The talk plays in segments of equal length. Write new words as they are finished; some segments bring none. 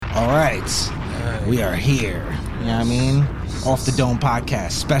All right. We are here. You know what I mean? Off the Dome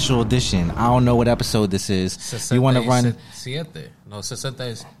podcast, special edition. I don't know what episode this is. You want to run? 67. No,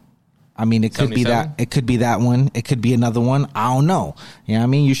 60. I mean, it could 77? Be that. It could be that one. It could be another one. I don't know. You know what I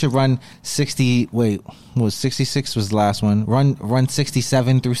mean? You should run 60. Wait, what was 66 was the last one. Run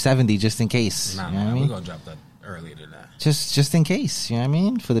 67 through 70 just in case. Nah, you know what I mean? We're going to drop that earlier than that. Just in case. You know what I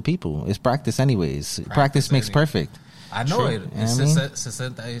mean? For the people. It's practice anyways. Practice makes perfect. I know it. It's you know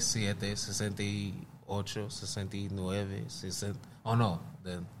 67, 68, 69, 60. Oh, no.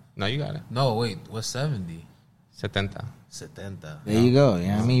 No, you got it. No, wait. What's 70? 70. There you go. You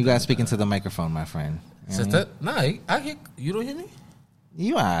know what I mean? You got to speak into the microphone, my friend. You know Nah, I hear. You don't hear me?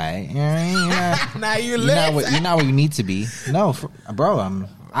 You all right. You know what I mean? You're not, nah, you're not where you need to be. No, bro,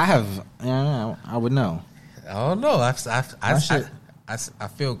 I have, you know, I would know. Oh, no. I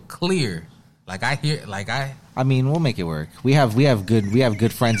feel clear. I mean, we'll make it work. We have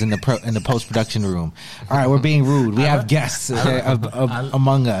good friends in the post production room. All right, we're being rude. We have guests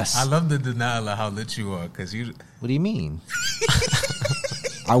among us. I love the denial of how lit you are, because you. What do you mean?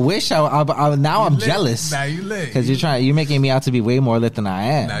 I wish I'm jealous. Now you lit because you're making me out to be way more lit than I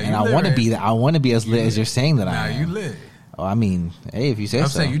am, and I want to be that. I want to be as lit as you're saying that I am. Now you lit. Oh, I mean, hey, if you say so. I'm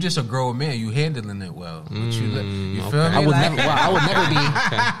saying you're just a grown man. You handling it well. But you feel me? I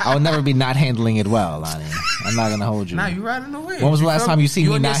would never be not handling it well, Lonnie. I'm not gonna hold you. Nah, you riding the waves. When was the last time you seen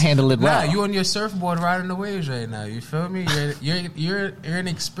me not handle it well? Nah, you on your surfboard riding the waves right now. You feel me? You're an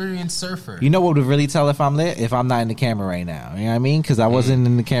experienced surfer. You know what would really tell if I'm lit? If I'm not in the camera right now. You know what I mean? Because I wasn't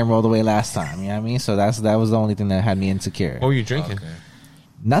in the camera all the way last time. You know what I mean? So that was the only thing that had me insecure. What were you drinking? Okay.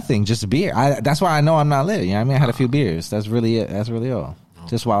 Nothing, just a beer. That's why I know I'm not lit. You know what I mean? I had a few beers. That's really it. That's really all.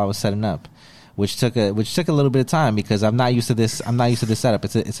 Just while I was setting up, which took a little bit of time because I'm not used to this. I'm not used to this setup.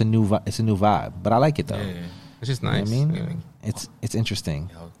 It's a new vibe, but I like it though. Yeah. It's just nice. You know what I mean? Yeah. It's interesting.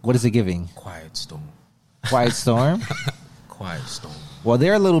 What is it giving? Quiet storm. Quiet storm. Quiet storm. Well,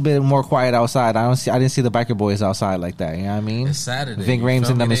 they're a little bit more quiet outside. I didn't see the biker boys outside like that. You know what I mean? It's Saturday. Ving Rhames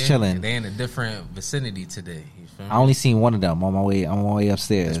and them is chilling. They in a different vicinity today. You feel me? I only seen one of them on my way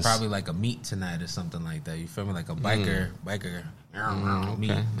upstairs. It's probably like a meet tonight or something like that. You feel me? Like a biker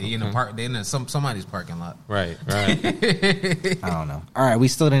meet. They in the park. They in somebody's parking lot. Right. I don't know. All right, we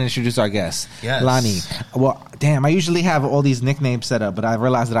still didn't introduce our guest, yes. Lonnie. Well, damn, I usually have all these nicknames set up, but I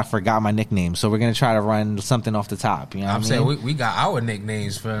realized that I forgot my nickname, so we're gonna try to run something off the top. You know what I'm saying we got our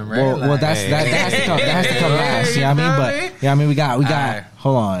nicknames for him, right? Well, that has to come last. You know what I mean? But yeah, I mean we got. Right.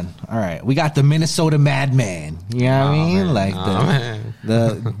 Hold on. All right, we got the Minnesota Madman. You know what I mean? Man.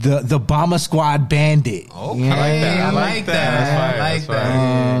 The Bomber Squad Bandit. Okay, you know I like that.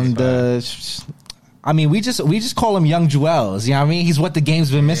 I mean, we just call him Young Joels. You know what I mean? He's what the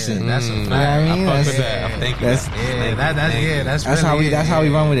game's been missing. That's a fact. You know what I mean? That's how we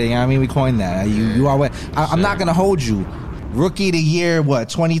run with it. You know what I mean? We coined that. You are what? I'm not gonna hold you. Rookie of the year, what?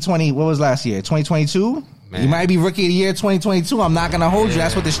 2020? What was last year? 2022. You might be rookie of the year 2022. I'm not gonna hold you.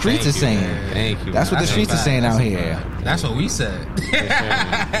 That's what the streets are saying. Thank you. That's what the streets are saying out here. That's what we said.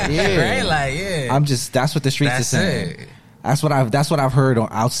 Yeah. Right? That's what the streets are saying. That's what I've heard on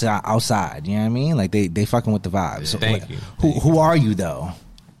outside. You know what I mean? Like they fucking with the vibes. So, Thank you. Who are you though?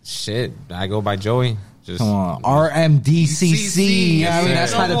 Shit, I go by Joey. Come on, RMDCC. You know what I mean?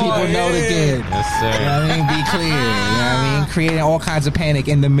 That's how the people know the kid. Yes, sir. You know what I mean? Be clear. You know what I mean? Creating all kinds of panic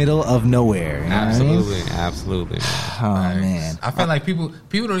in the middle of nowhere. You know Absolutely. Oh man, I feel like people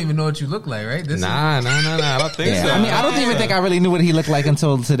don't even know what you look like, right? Nah. I don't think so. I mean, I don't even think I really knew what he looked like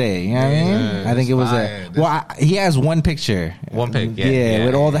until today. You know what I mean? I think it was he has one picture. One pic. Yeah,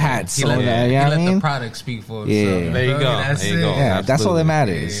 with all the hats. He let the product speak for himself. Yeah. There you go. Yeah, that's all that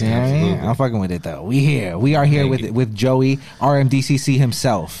matters. You know what I mean? I'm fucking with it though. We are here with Joey, RMDCC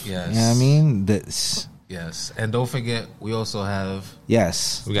himself. Yes. You know what I mean? Yes. And don't forget, we also have...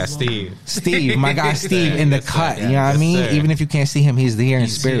 Yes. We got Steve. My guy Steve in the cut. You know what I mean? Sir. Even if you can't see him, he's here in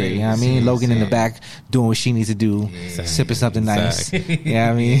spirit. You know what I mean? Logan in the back doing what she needs to do, sipping something nice. You know what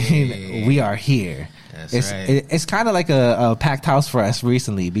I mean? We are here. It's kind of like a packed house for us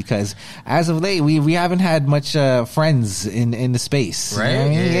recently because as of late, we haven't had much friends in the space. Right? You know what I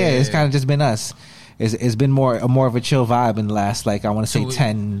mean? Yeah, it's kind of just been us. It's been more of a chill vibe in the last, like, I want to say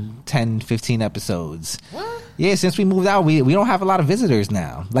 10, 15 episodes. What? Yeah, since we moved out, we don't have a lot of visitors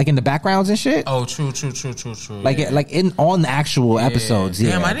now. Like in the backgrounds and shit. Oh, true. Like on the actual episodes,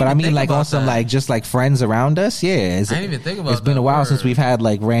 yeah. Damn, but I mean, like on some like just like friends around us, yeah. I didn't even think about. It's been a while since we've had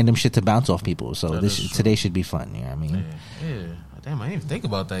like random shit to bounce off people. So today should be fun. You know what I mean? Yeah. Damn, I didn't even think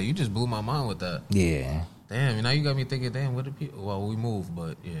about that. You just blew my mind with that. Yeah. Damn, now you got me thinking. Damn, what do people? Well, we moved,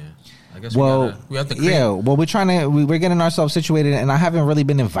 but yeah, I guess we have to. Create. Well, we're getting ourselves situated, and I haven't really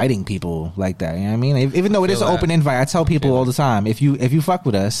been inviting people like that. You know what I mean? Even though it is an open invite, I tell people all the time, if you fuck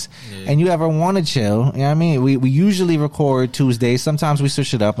with us and you ever want to chill, you know what I mean? We usually record Tuesdays. Sometimes we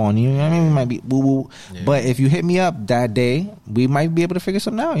switch it up on you. You know what I mean? We might be woo woo, but if you hit me up that day, we might be able to figure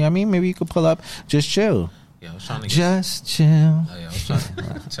something out. You know what I mean? Maybe you could pull up, just chill. Yeah, I was trying to just chill. Oh, yeah, I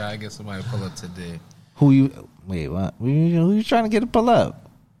was trying to get somebody to pull up today. Who you trying to get to pull up?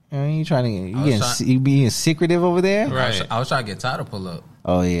 You being secretive over there? Right. I was trying to get Ty to pull up.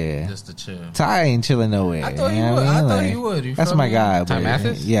 Oh yeah, just to chill. Ty ain't chilling nowhere. I thought he would. I thought he would. That's my guy. Ty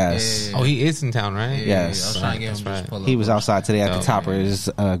Mathis? Yes. Yeah. Oh, he is in town, right? Yes. I was trying to get him to pull up. He was outside today at the Topper's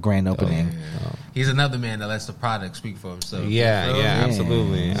grand opening. He's another man that lets the product speak for himself.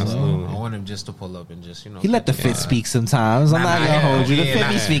 Absolutely. I want him just to pull up and just He let the fit speak sometimes. I'm not gonna hold you. The fit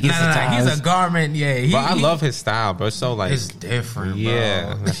be speaking sometimes. He's a garment. Yeah. I love his style, bro. It's so like it's different. Bro.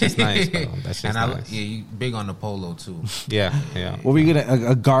 Yeah, that's just nice, bro. That's just nice. You big on the polo too. Yeah. What were you gonna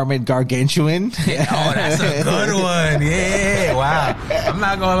a garment gargantuan? Oh, that's a good one. Yeah. Wow. I'm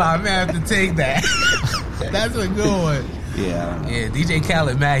not gonna lie. I'm gonna have to take that. That's a good one. Yeah. Yeah, DJ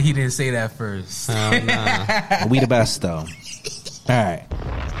Khaled mad he didn't say that first. Nah. We the best though. All right.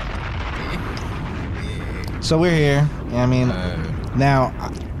 So we're here. You know what I mean? Now,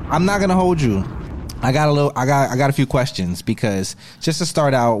 I'm not gonna hold you. I got a few questions because just to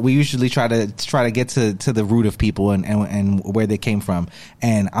start out, we usually try to get to the root of people and where they came from.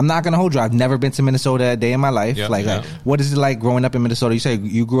 And I'm not gonna hold you. I've never been to Minnesota a day in my life. Like, what is it like growing up in Minnesota? You say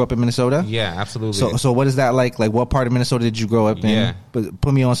you grew up in Minnesota? Yeah, absolutely. So what is that like? Like, what part of Minnesota did you grow up in? Yeah.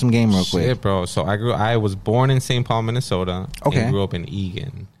 Put me on some game real quick. Shit, bro. So I was born in St. Paul, Minnesota. Okay. And grew up in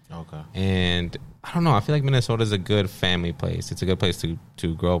Eagan. Okay. And I don't know. I feel like Minnesota is a good family place. It's a good place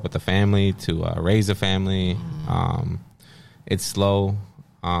to grow up with a family, to raise a family. It's slow,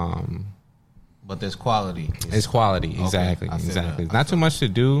 but there's quality. It's quality, exactly, exactly. Not too much to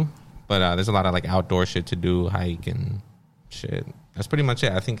do, but there's a lot of like outdoor shit to do, hike and shit. That's pretty much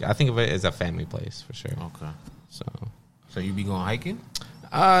it. I think of it as a family place for sure. Okay. So you be going hiking?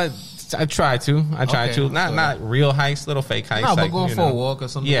 I try to. Not real hikes, little fake hikes. No, but going for a walk or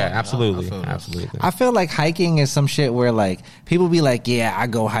something. Yeah, like absolutely. I feel like hiking is some shit where like people be like, yeah, I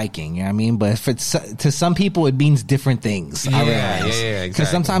go hiking. You know what I mean? But to some people, it means different things. Yeah, I realize. Exactly. Because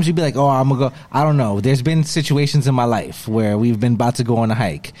sometimes you'd be like, oh, I'm gonna go. I don't know. There's been situations in my life where we've been about to go on a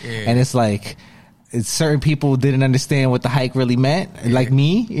hike, and it's like. Certain people didn't understand what the hike really meant, like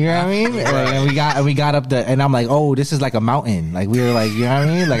me, you know what I mean? And we got up and I'm like, oh, this is like a mountain. Like we were like, you know what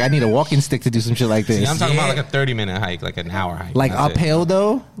I mean? Like I need a walking stick to do some shit like this. See, I'm talking about like a 30-minute hike, like an hour hike. Like uphill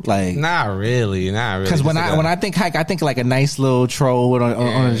though, like not really. Because when I think hike, I think like a nice little troll on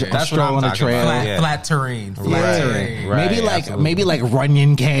a stroll on a trail, flat terrain. Right, maybe like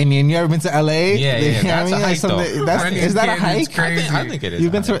Runyon Canyon. You ever been to LA? Yeah. That's a hike though. Is that a hike? I think it is.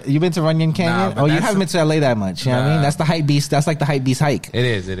 You've been to Runyon Canyon? Oh, you haven't been to LA that much. You know what I mean? That's the hype beast. That's like the hype beast hike. It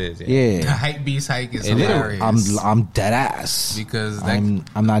is. Yeah. The hype beast hike is hilarious. I'm dead ass. Because I'm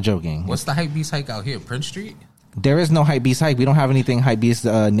not joking. What's the hype beast hike out here? Prince Street? There is no hype beast hike. We don't have anything hype beast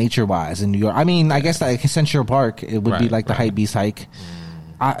nature wise in New York. I mean, I guess like Central Park, it would be like the hype beast hike.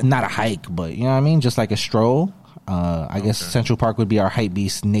 Not a hike, but you know what I mean? Just like a stroll. I guess Central Park would be our hype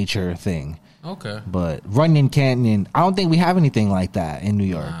beast nature thing. Okay. But Runyon Canyon, I don't think we have anything like that in New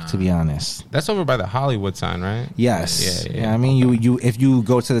York, to be honest. That's over by the Hollywood sign, right? Yes. Yeah. I mean, you if you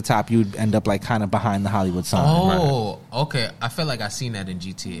go to the top, you'd end up like kind of behind the Hollywood sign. Oh, okay. I feel like I seen that in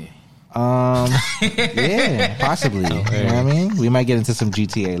GTA. Yeah, possibly. Okay. You know what I mean? We might get into some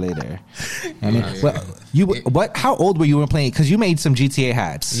GTA later. I mean, how old were you when playing? Because you made some GTA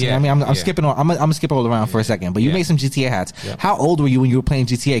hats. Yeah. You know what I mean, I'm skipping on. I'm gonna skip all around for a second. But you made some GTA hats. Yeah. How old were you when you were playing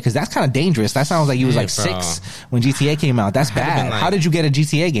GTA? Because that's kind of dangerous. That sounds like you was like 6 when GTA came out. That's bad. Like, how did you get a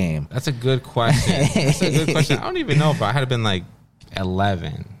GTA game? That's a good question. I don't even know, but I had been like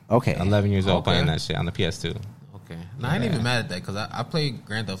 11. Okay, 11 years old playing that shit on the PS2. No, I ain't even mad at that because I played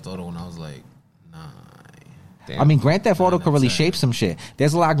Grand Theft Auto when I was like 9. Damn. I mean, Grand Theft Auto could really shape some shit.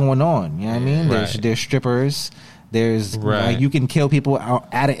 There's a lot going on. You know what I mean? There's strippers. There's like you can kill people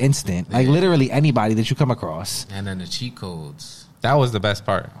at an instant. Like literally anybody that you come across. And then the cheat codes. That was the best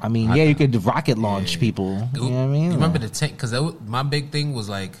part. I mean, you could rocket launch people. You know what I mean? You remember the tank? Because my big thing was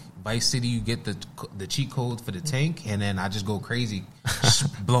like Vice City, you get the cheat code for the tank, and then I just go crazy,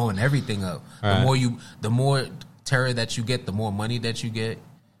 blowing everything up. The more terror that you get, the more money that you get,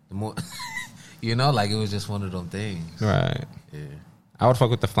 the more like it was just one of them things. Right. Yeah. I would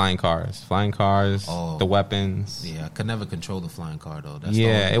fuck with the flying cars, the weapons. Yeah, I could never control the flying car though.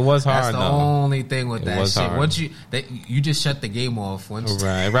 It was hard. That's the only thing with that shit. Hard. Once you just shut the game off. Once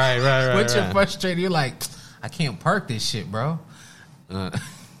right. Once you're frustrated, you're like, I can't park this shit, bro.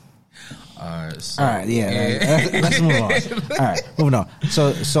 All right, let's move on. All right, moving on.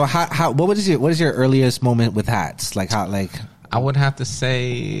 So how what is your earliest moment with hats? Like how I would have to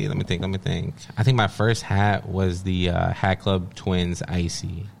say, let me think. I think my first hat was the Hat Club Twins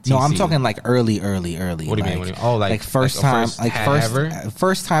Icy. TC. No, I'm talking like early. What do you mean? Oh, like first time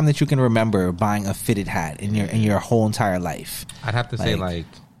that you can remember buying a fitted hat in your whole entire life. I'd have to say like.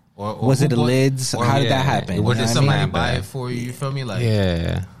 Was it the lids? How did that happen? Or did somebody buy it for you? You feel me? Like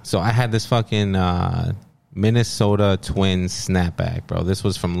So I had this fucking Minnesota Twins snapback, bro. This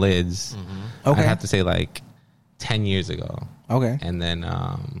was from Lids. Mm-hmm. Okay. I have to say like 10 years ago. Okay. And then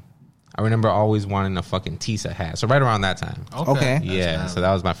I remember always wanting a fucking Tisa hat. So right around that time. Okay. Yeah. So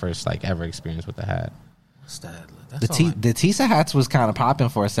that was my first like ever experience with the hat. The Tisa hats was kind of popping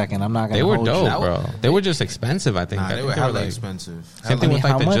for a second. I'm not gonna. They were dope, bro. They were just expensive. I think they were hella expensive. Same thing with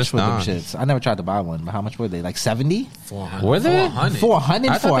like the Just Dons. Shits? I never tried to buy one, but how much were they? Like 70? 400. Were they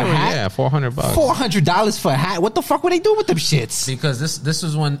 400 for a hat? Yeah, $400. $400 for a hat. What the fuck were they doing with them shits? Because this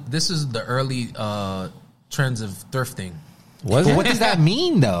is the early trends of thrifting. What does that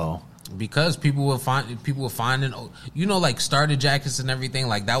mean though? Because people were finding, like starter jackets and everything.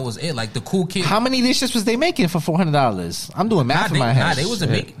 Like that was it. Like the cool kid. How many of these shits was they making for $400? I'm doing math in my head. They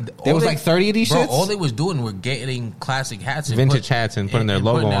wasn't making. There was like 30 of these shits. All they was doing were getting classic hats, and vintage hats, and putting their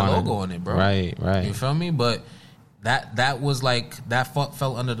logo on it, bro. Right. You feel me? But that was like that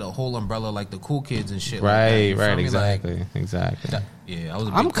fell under the whole umbrella, like the cool kids and shit. Right. Like Exactly.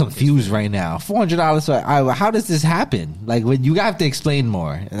 I'm confused right now. $400. How does this happen? Like, when you have to explain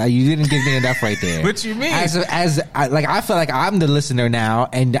more. Like, you didn't give me enough right there. What you mean? I feel like I'm the listener now,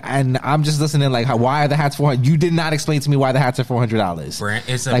 and I'm just listening. Like, why are the hats $400? You did not explain to me why the hats are $400. Brand.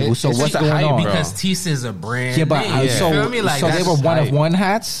 What's going on? Because Tisa is a brand. Yeah, but so they were one of one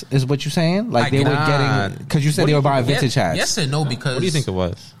hats, is what you're saying? Like, they were getting, because you said they were buying vintage hats. Yes and no, because what do you think it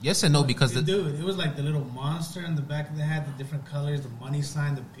was? Yes and no, because it was like the little monster in the back of the hat, the different colors, the money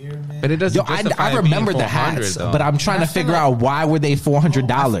sign, the pyramid. But it doesn't. I remember the hats, but I'm trying to figure out why were they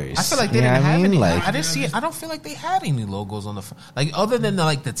 $400. I feel like they didn't have any. Like, I didn't see it. I don't feel like they had any logos on the like other than the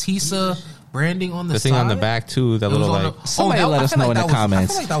Tisa branding on the thing on the back too. That little like somebody let us know in the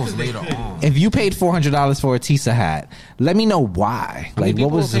comments. I feel like that was later on. If you paid $400 for a Tisa hat, let me know why. Like,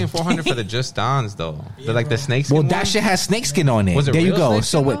 what was paying $400 for the Just Dons though? They're like the snakeskin. Well, that shit has snakeskin on it. Was it there you go.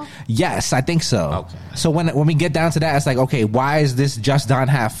 So yes, I think so. Okay. So when we get down to that, it's like, okay, why is this Just Don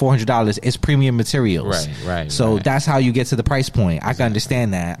hat $400? It's premium materials. Right. So that's how you get to the price point. I can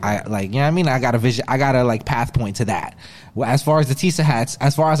understand that. I like, you know what I mean? I got a vision. I got a like path point to that. Well, as far as the Tisa hats,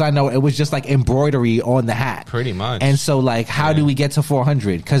 as far as I know, it was just like embroidery on the hat. Pretty much. And so like, how do we get to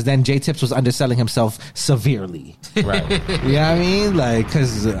 400? Because then J Tips was underselling himself severely. Right. You know what I mean? Like,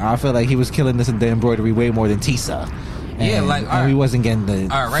 because I feel like he was killing this in the embroidery way more than Tisa. And he wasn't getting the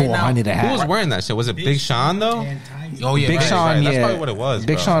 400 a hat. Who was wearing that shit? Was it Big Sean though? Oh yeah, Big Sean. That's yeah, probably what it was.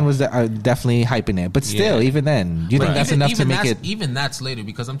 Big Sean was definitely hyping it, but still, even then, do you think that's enough to make it? Even that's later,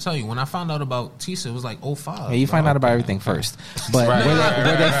 because I'm telling you, when I found out about Tisa, it was like 05. Yeah, you find out about everything first, but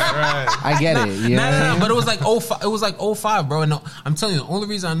I get it. No, but it was like 05. It was like 05, bro. And I'm telling you, the only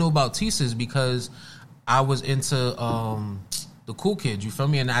reason I knew about Tisa is because I was into the cool kids, you feel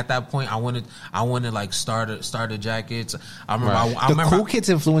me? And at that point, I wanted like starter jackets. I remember. The cool kids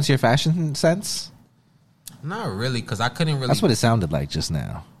influence your fashion sense? Not really, because I couldn't really. That's what it sounded like just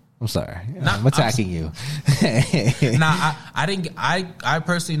now. I'm sorry. I'm attacking you. I didn't. I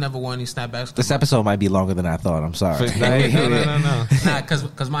personally never wore any snapbacks. This episode might be longer than I thought. I'm sorry. No.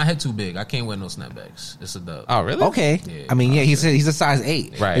 Because my head too big. I can't wear no snapbacks. It's a dub. Oh, really? Okay. Yeah, I mean, he's a size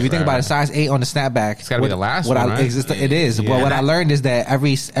 8. Right. If you think about it, size 8 on the snapback, it's got to be the last one. Right? It is. Yeah. But what I learned is that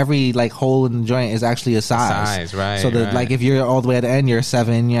every like hole in the joint is actually a size. Right. So like if you're all the way at the end, you're a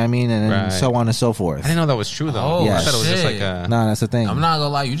 7. You know what I mean, and so on and so forth. I didn't know that was true though. Oh, I thought it was just like a. No, that's the thing. I'm not gonna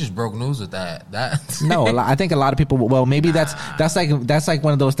lie. You just broke news with that. No, I think a lot of people. Well, maybe that's like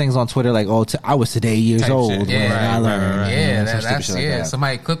one of those things on Twitter, like, oh, I was today years old. Shit. Yeah, I learned. Yeah, that's like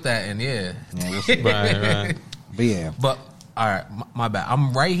somebody clip that and right. But yeah. But all right, my bad.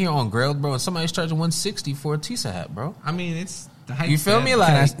 I'm right here on Grailed, bro, and somebody's charging $160 for a Tisa hat, bro. I mean, it's you feel me?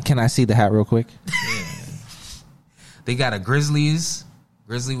 Like, can I see the hat real quick? Yeah. They got a Grizzly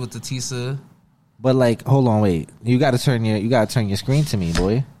with the Tisa. But like, hold on, wait. You got to turn your screen to me,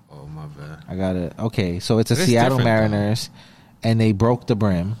 boy. Oh my bad. I got it. Okay, so it's a Seattle Mariners. and they broke the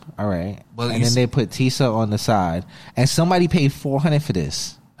brim. All right, and then they put Tisa on the side, and somebody paid $400 for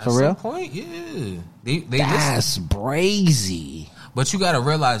this. For real? At some point, yeah. That's brazy. But you got to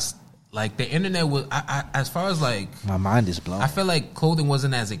realize, like, the internet was, as far as like, my mind is blown. I feel like clothing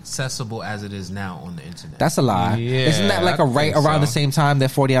wasn't as accessible as it is now on the internet. That's a lie. Yeah, isn't that like around the same time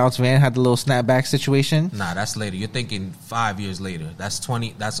that 40 Ounce Van had the little snapback situation? Nah, that's later. You're thinking 5 years later. That's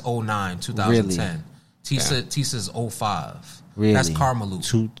 2009, 2010. Really? Tisa's 05. Really? That's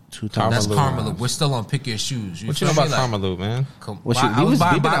Karmaloop. That's Karmaloop. We're still on Pick Your Shoes. What you know about Karmaloop, man?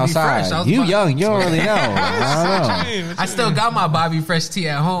 We've been outside. You young. You don't really know. I don't know. I still got my Bobby Fresh tee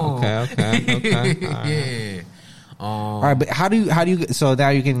at home. Okay. Yeah. All right, but how do you? So now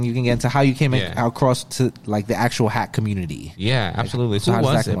you can get into how you came across to like the actual hat community. Yeah, absolutely. So who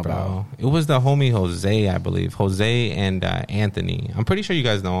was it, bro? It was the homie Jose, I believe. Jose and Anthony. I'm pretty sure you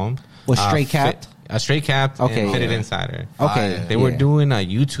guys know him. Was straight capped? A straight cap and Fitted Insider. Okay. They were doing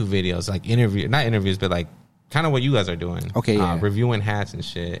YouTube videos, like not interviews, but like kind of what you guys are doing. Okay. Reviewing hats and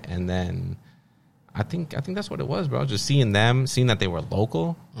shit. And then I think that's what it was, bro. Just seeing that they were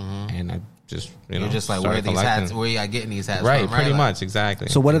local, and I just you're just like, where are these hats? Where are you getting these hats? Right, from? pretty much, exactly.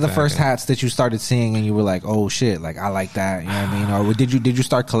 So what are the first hats that you started seeing and you were like, oh shit, like I like that, you know what I mean? Or did you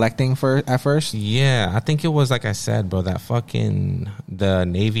start collecting at first? Yeah, I think it was like I said, bro, that the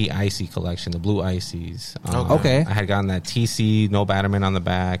Navy Icy collection, the blue Icies. Okay. I had gotten that TC No Batterman on the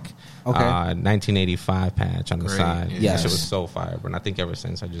back. Okay. 1985 patch on the side. Yeah, that shit was so fire, bro. And I think ever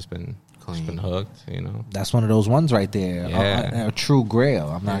since I've just been hooked, you know. That's one of those ones right there. Yeah. A true grail.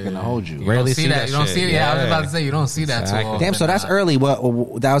 I'm not gonna hold you. Rarely see that. You don't see it. Yeah, I was about to say you don't see that too often. Damn, so that's early.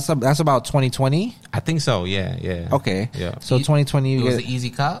 What that's about 2020? I think so. Yeah. Okay. Yeah. So 2020, it was an easy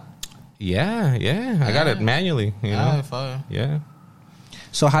cop. Yeah. I got it manually. You know. Fire. Yeah.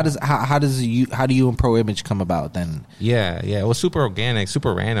 So how do you and Pro Image come about then? Yeah. It was super organic,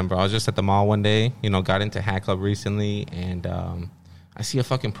 super random, bro. I was just at the mall one day, got into Hat Club recently, and I see a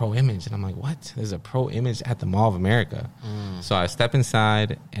fucking Pro Image, and I'm like, what? There's a Pro Image at the Mall of America. So I step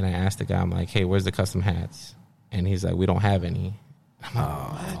inside, and I ask the guy, I'm like, hey, where's the custom hats? And he's like, we don't have any. I'm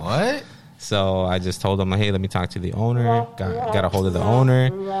like, what? So I just told him, like, hey, let me talk to the owner. Got a hold of the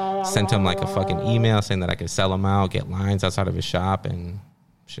owner. Sent him like a fucking email saying that I could sell them out, get lines outside of his shop, and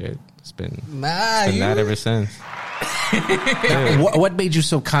shit. It's been that ever since. What made you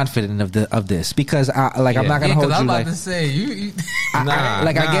so confident of this? Because I'm not gonna hold you. I'm like, about to say you.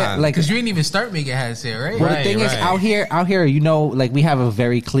 I get like because you didn't even start making hats here, right? Well, the thing is, out here, like we have a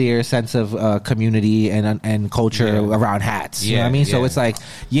very clear sense of community and culture around hats. You know what I mean? So it's like,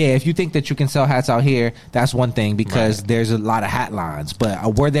 if you think that you can sell hats out here, that's one thing because there's a lot of hat lines.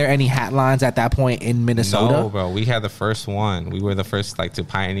 But were there any hat lines at that point in Minnesota? No, bro. We had the first one. We were the first to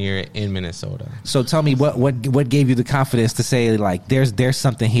pioneer it in Minnesota. So tell me what gave you the confidence to say like there's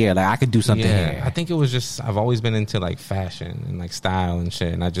something here, like I could do something here? I think it was just I've always been into like fashion and like style and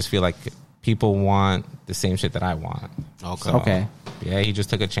shit, and I just feel like people want the same shit that I want. Okay. Yeah, he just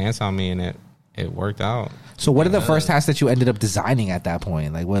took a chance on me, and it worked out. So what are the first hats that you ended up designing at that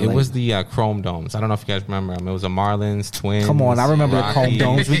point? Like what? It was the Chrome Domes. I don't know if you guys remember them. It was a Marlins, Twins. Come on, I remember the Chrome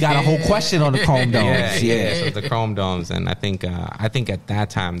Domes. We got a whole question on the Chrome Domes. Yeah. So the Chrome Domes, and I think at that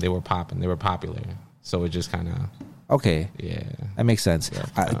time they were popping. They were popular. So it just kind of. Okay. Yeah. That makes sense.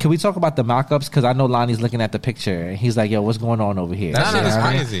 Can we talk about the mock-ups? Because I know Lonnie's looking at the picture and he's like, yo, what's going on over here? That shit is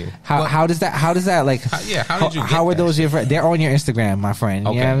crazy. How does that like... How did you get how are those your friends? They're on your Instagram, my friend.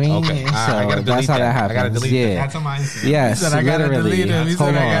 Okay. You know what I mean? Okay. So that's how that happens. I gotta delete that. That's on my Instagram. Yes, literally.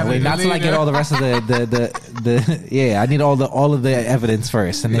 Hold on. Wait, not till I get all the rest of the yeah, I need all of the evidence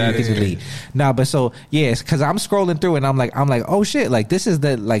first and then you can delete. No, but so, yes, because I'm scrolling through and I'm like, oh shit, like this is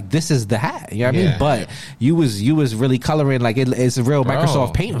the hat. You know what I mean? But you was really coloring like it's a real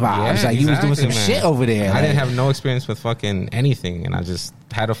Microsoft Paint vibes. Like you was doing some shit over there. I didn't have no experience with fucking anything, and I just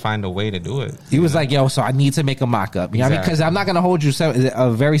had to find a way to do it. He was like, yo, so I need to make a mock-up. You know what I mean? Because I'm not going to hold you. A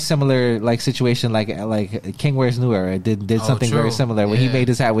very similar like situation like King Wears New Era did something very similar where he made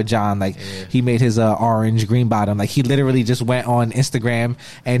his hat with John. Like he made his orange green bottom. Like he literally just went on Instagram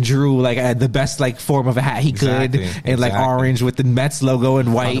and drew like the best like form of a hat he could and like orange with the Mets logo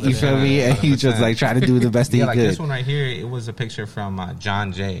and white. You feel me? And he just like tried to do the best he like could. This one right here, it was a picture from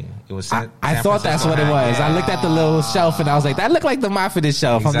John Jay. It was. I thought that's what it was. I looked at the little shelf and I was like, that looked like the Mafia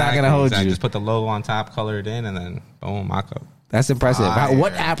shelf. I'm not gonna hold you. Just put the logo on top, color it in, and then boom, mock up. That's impressive.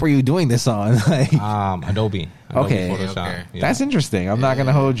 What app are you doing this on? Like, Adobe Photoshop. Okay. Yeah. That's interesting. I'm not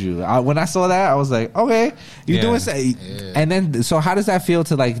gonna hold you. When I saw that, I was like, okay, you doing say. And then, so how does that feel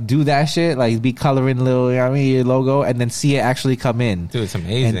to like do that shit, like be coloring little, your logo, and then see it actually come in? Dude, it's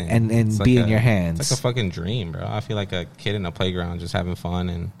amazing, and be in your hands. It's like a fucking dream, bro. I feel like a kid in a playground just having fun,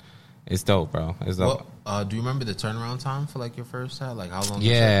 and it's dope, bro. It's dope. Well, do you remember the turnaround time for like your first hat? Like how long?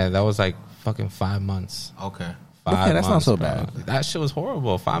 Yeah, that was like fucking 5 months. Okay. That's not so bad. That shit was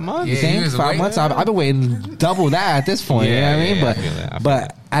horrible. 5 months. Yeah, 5 months. I've been waiting double that at this point. You know what I mean?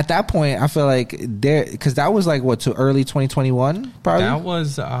 But at that point, I feel like because that was like to early 2021, probably. That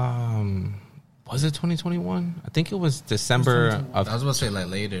was it 2021? I think it was December of. I was about to say like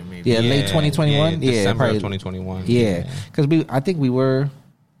later, maybe. Yeah, late 2021. Yeah, December of 2021. Yeah, because I think we were.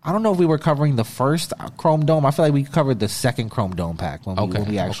 I don't know if we were covering the first Chrome Dome. I feel like we covered the second Chrome Dome pack when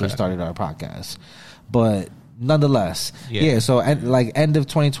we actually started our podcast, but. Nonetheless, so like end of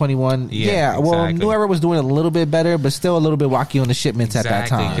 2021, well, New Era was doing a little bit better, but still a little bit wacky on the shipments at that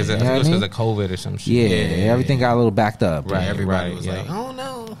time. Because it was because of COVID or some shit. Yeah, everything got a little backed up. Right, everybody was like, "Oh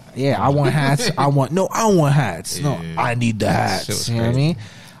no." Yeah, I want hats. I don't want hats. No, I need the hats. You know what I mean?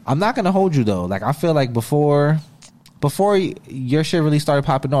 I'm not gonna hold you though. Like I feel like before your shit really started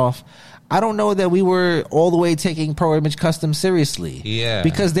popping off, I don't know that we were all the way taking Pro Image Custom seriously. Yeah.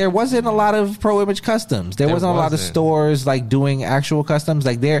 Because there wasn't a lot of Pro Image Customs. There wasn't a lot of stores like doing actual customs.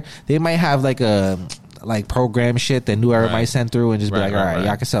 Like they might have like a program shit that New Era might send through and just be like, all right,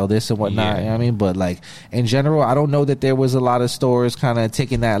 y'all can sell this and whatnot. You know what I mean? But like in general, I don't know that there was a lot of stores kind of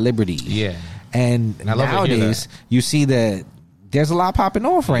taking that liberty. Yeah. And nowadays you see that there's a lot popping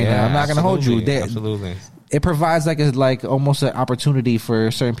off right now. I'm not going to hold you. Absolutely. It provides like almost an opportunity for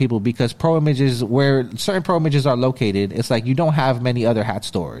certain people because Pro Images, where certain Pro Images are located, it's like you don't have many other hat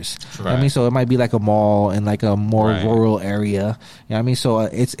stores. Right. You know what I mean, so it might be like a mall in like a more rural area. You know what I mean, so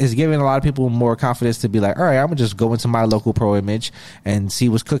it's giving a lot of people more confidence to be like, all right, I'm gonna just go into my local Pro Image and see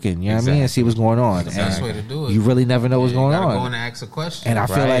what's cooking. You know what I mean, and see what's going on. That's the best way to do it. You really never know what's going on. Go and ask a question. And I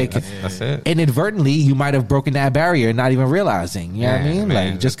feel like that's it. Inadvertently, you might have broken that barrier, not even realizing. You know what I mean?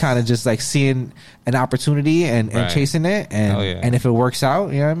 Like just kind of just like seeing an opportunity and chasing it, and if it works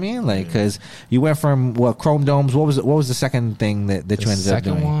out, you know what I mean? Like, because you went from Chrome Domes. What was the second thing that you ended up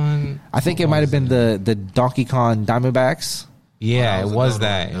doing? One, I think it might have been the Donkey Kong Diamondbacks. Yeah, it was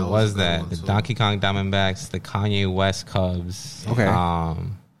that. It was that. The Donkey Kong Diamondbacks, the Kanye West Cubs. Okay.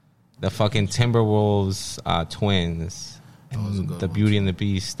 The fucking Timberwolves Twins, and the Beauty and the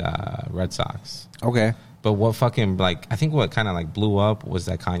Beast Red Sox. Okay. But what fucking I think what kind of like blew up was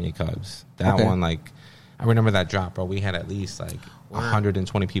that Kanye Cubs. That one, like, I remember that drop, bro. We had at least like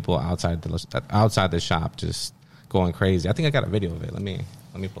 120 people outside the shop just going crazy. I think I got a video of it. Let me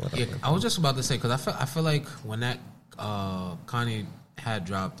pull it up. Yeah, I was just about to say because I feel like when that Kanye had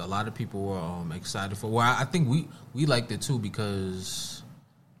dropped, a lot of people were excited for. Well, I think we liked it too because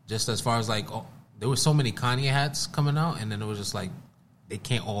just as far as like there were so many Kanye hats coming out, and then it was just like. They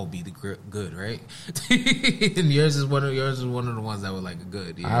can't all be the good, right? And yours is one of the ones that were like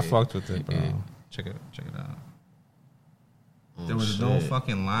good. Yeah. I fucked with it, bro. Yeah. Check it out. There was no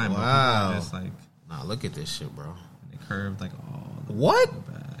fucking line, bro. Wow. Just like, nah, look at this shit, bro. They curved like all the what?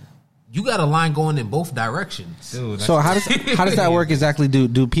 You got a line going in both directions, dude. So how does that work exactly?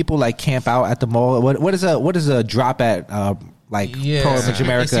 Do people like camp out at the mall? What is a drop at? Pro Image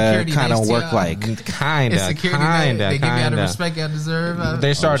America kind of work like kinda. They give you the respect you deserve.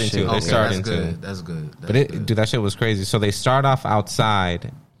 They're starting to. They're starting to. That's good. Dude, that shit was crazy. So they start off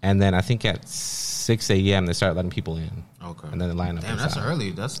outside, and then I think at 6 a.m. they start letting people in. Okay. And then the lineup. Damn, that's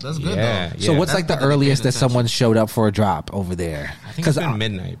early. That's good though. Yeah. So what's like the earliest that someone showed up for a drop over there? I think it's been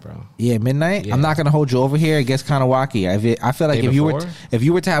midnight, bro. Yeah, midnight. Yeah. I'm not gonna hold you over here. It gets kind of wacky. I feel like if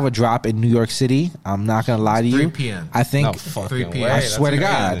you were to have a drop in New York City, I'm not gonna lie to you. 3 p.m. I think 3 p.m. I swear to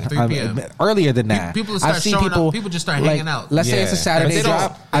God, 3 p.m. Earlier than that. People start showing up. People just start hanging out. Let's say it's a Saturday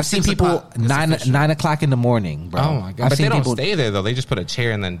drop. I've seen people 9 o'clock in the morning, bro. Oh my God! But they don't stay there though. They just put a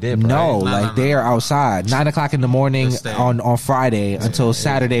chair and then dip. No, like they are outside 9 o'clock in the morning on Friday until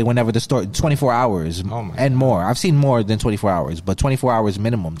Saturday, whenever the store 24 hours and more. I've seen more than 24 hours, but 24 hours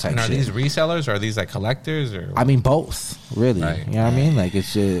minimum type. And are shit. These resellers or are these like collectors or? I mean both, really. Right. You know what I mean? Like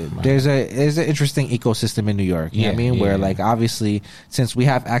it's there's an interesting ecosystem in New York. You know what I mean? Where like obviously since we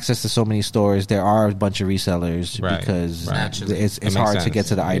have access to so many stores, there are a bunch of resellers because it's hard to get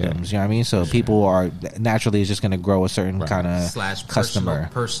to the items. You know what I mean? So people are naturally just going to grow a certain kind of customer,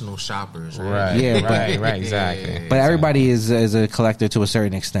 personal shoppers. Right? Yeah, right, exactly. But everybody is a collector to a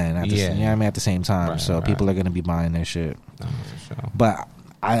certain extent. You know what I mean? At the same time, so people are going to be buying their shit. For sure. But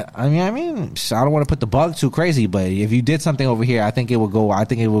I mean, I don't want to put the bug too crazy, but if you did something over here, I think it would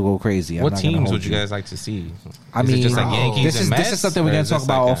go crazy. What teams would you guys like to see? I mean, just like Yankees and Mets? This is something we're gonna talk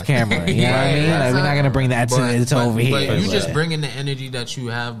about off camera. You know what I mean? Like, we're not gonna bring that to over here. But you just bringing the energy that you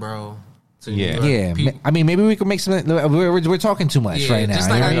have, bro. Yeah. I mean, maybe we could make some. We're talking too much right now.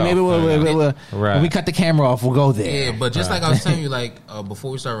 Like maybe when we cut the camera off, we'll go there. Yeah, but just like I was telling you, like before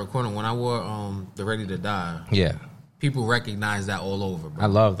we start recording, when I wore the Ready to Die, people recognize that all over, bro. I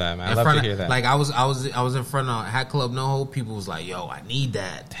love that, man. I love to hear that. Like I was in front of Hat Club NoHo. People was like, "Yo, I need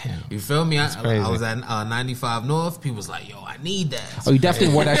that." Damn. You feel me? I was at 95 North. People was like, "Yo, I need that." Oh, you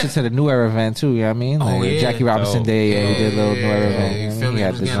definitely wore that shit to the New Era event too. You know what I mean? Like Jackie Robinson Day. We did a little New Era event. You feel me? He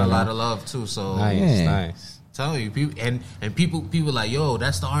was getting a lot of love too. So nice. Tell you, people and people like, yo,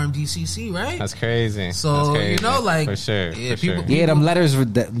 that's the RMDCC, right? That's crazy. So you know, like for sure, people, them letters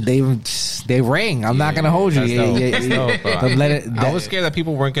they ring. I'm not gonna hold you. I was scared that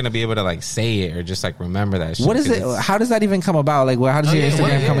people weren't gonna be able to like say it or just like remember that shit. What is it? How does that even come about? Like, how does your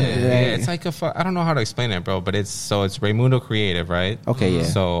Instagram come in? It's like I don't know how to explain it, bro. But it's Raymundo Creative, right? Okay, yeah.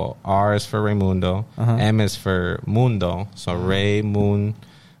 So R is for Raymundo, M is for Mundo. So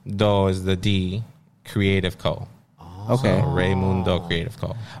Raymundo is the D. Creative Co. Okay, so Raymundo Creative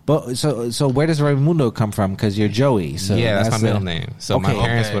Co. But so where does Raymundo come from? Because you're Joey. So yeah, that's my middle name. So my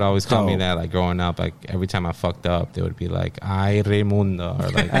parents would always call me that. Like growing up, like every time I fucked up, they would be like, "Ay Raymundo," or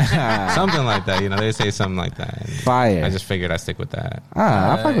like something like that. You know, they say something like that. Fire. I just figured I stick with that.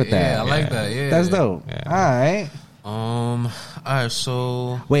 I fuck with that. I like that. Yeah, that's dope. Yeah. All right. All right,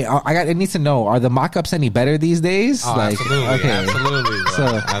 so wait, I need to know: are the mock-ups any better these days? Oh, like, absolutely, okay, absolutely,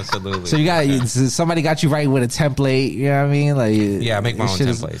 bro. Absolutely. So you got somebody got you right with a template. You know what I mean? Like, yeah, I make my own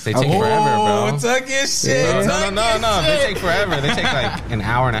templates. They take forever, bro. Tuck your shit. No. They take forever. They take like an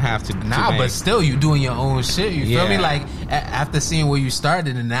hour and a half to. But still, you doing your own shit. You feel me? Like after seeing where you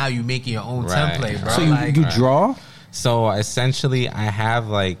started, and now you making your own template, bro. So you draw? So essentially, I have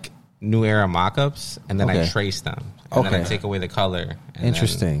like New Era mock-ups, and then I trace them. And then I take away the color. And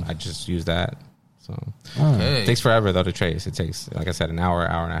interesting. I just use that. So it takes forever though to trace. It takes, like I said, an hour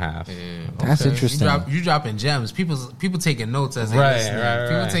and a half. Yeah, that's interesting. You dropping gems. People taking notes as they listen.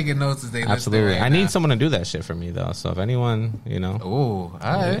 People taking notes as they listen. Absolutely. I need someone to do that shit for me though. So if anyone,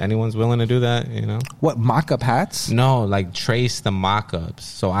 anyone's willing to do that, What, mock-up hats? No, like trace the mock-ups,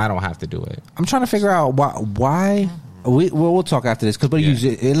 so I don't have to do it. I'm trying to figure out why. We'll talk after this because you use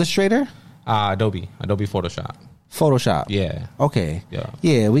Illustrator, Adobe Photoshop. Yeah. Okay.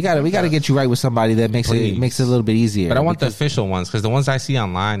 Yeah. We got to get you right with somebody that makes it a little bit easier. But I want the official ones because the ones I see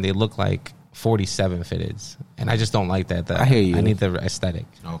online, they look like 47 fitteds, and I just don't like that. I hear you. I need the aesthetic.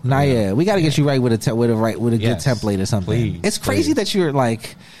 Okay. We got to get you right with a good template or something. Please, it's crazy that you're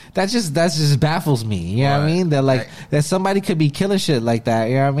like. That just baffles me. You know what I mean? That that somebody could be killing shit like that.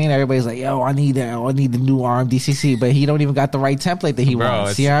 You know what I mean? Everybody's like, yo, I need the new RMDCC, but he don't even got the right template that he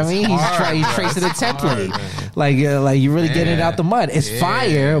wants. You know what I mean? He's tracing a template. Like you really getting it out the mud. It's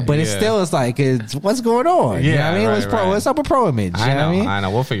fire, but it's what's going on? You know what I mean? What's up with Pro Image? You know what I mean? I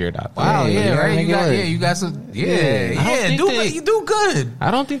know. We'll figure it out. Wow, you got some. You do good.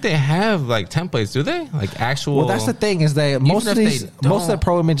 I don't think they have like templates, do they? Like actual. Well, that's the thing is that most of the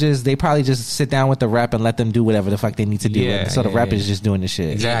Pro Images, they probably just sit down with the rep and let them do whatever the fuck they need to do. So the rep is just doing the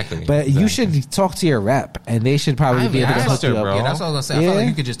shit. Exactly. But you should talk to your rep, and they should probably be able to hook you up. Yeah, that's what I was gonna say. I feel like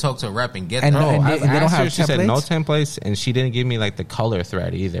you could just talk to a rep and get them. They don't have templates. She said no templates, and she didn't give me like the color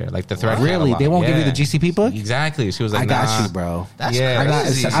thread either. Like the thread. Really? They won't give you the GCP book? Exactly. She was like, I got you, bro. That's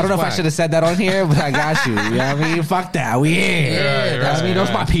crazy. I don't know if I should have said that on here, but I got you. You know what I mean? Fuck that. We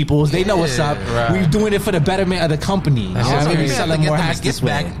those my peoples. They know what's up. We're doing it for the betterment of the company. You know what I mean? Selling more hats this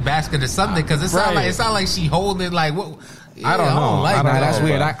way. Basket or something because it sounds like she holding like what. I don't know. That's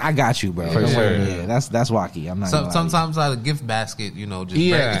weird. I got you, bro. For sure. Yeah, that's wacky. I'm not. Sometimes out of gift basket, just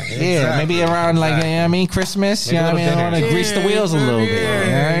maybe around Christmas. You know what I mean? I want to grease the wheels a little bit.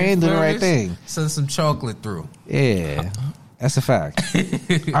 You know what I mean? Do the right thing. Send some chocolate through. Yeah. That's a fact.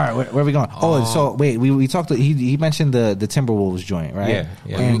 All right, where are we going? So wait, we talked. He mentioned the Timberwolves joint, right?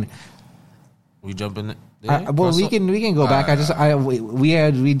 Yeah. And we jump in. We can go back.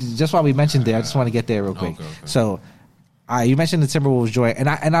 We just while we mentioned there, I just want to get there real quick. Okay. So, you mentioned the Timberwolves joint, and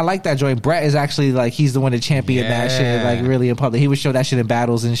I like that joint. Brett is actually like he's the one that championed that shit, like really in public. He would show that shit in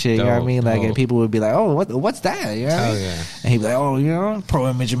battles and shit. You know what I mean? Like, and people would be like, "Oh, what's that?" You know what I mean? And he'd be like, "Oh, Pro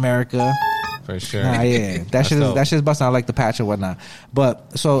Image America." For sure. That shit is busting. I like the patch and whatnot.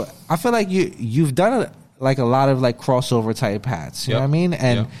 But so I feel like you've done like a lot of like crossover type hats. You know what I mean?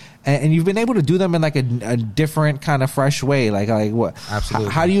 And you've been able to do them in like a different kind of fresh way. Like what?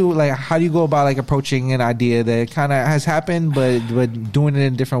 Absolutely. How do you go about like approaching an idea that kind of has happened, but doing it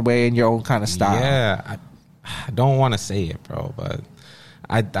in a different way in your own kind of style? Yeah, I don't want to say it, bro, but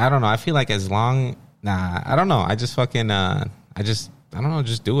I don't know. I feel like I don't know. I just fucking I don't know.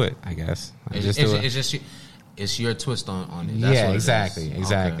 Just do it. I guess. It's your twist on it. That's exactly.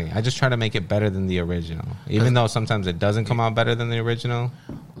 Okay. I just try to make it better than the original, even though sometimes it doesn't come out better than the original.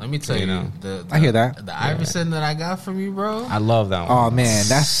 Let me tell you, I hear that. The Iverson that I got from you, bro. I love that one. Oh man,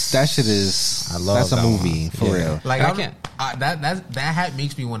 that shit is. I love that's a movie for real. Like I can't. That hat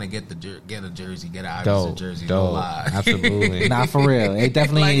makes me want to get a jersey, get an Iverson jersey. No lie. Absolutely. Not for real. It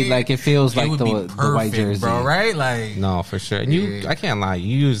definitely like it feels like the white jersey, bro. Right? Like no, for sure. And I can't lie.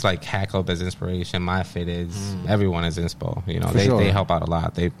 You use like Hat Club as inspiration. My fit is everyone is inspo. You know, they help out a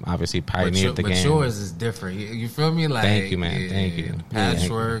lot. They obviously pioneered the game. But yours is different. You feel me? Like thank you, man. Thank you.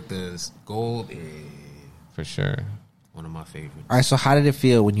 Patchwork, there's gold. For sure. One of my favorites. All right. So how did it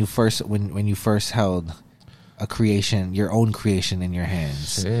feel when you first held a creation, your own creation in your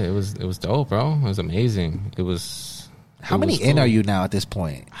hands? Yeah, it was dope, bro. It was amazing. It was. How many in are you now at this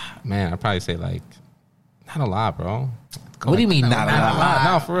point? Man, I'd probably say like not a lot, bro. What do you mean not a lot?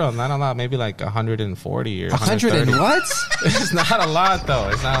 No, for real, not a lot. Maybe like 140 or 100 and what? It's not a lot though.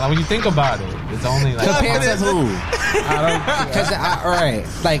 It's not a lot. When you think about it, it's only like compared to who? Because all right,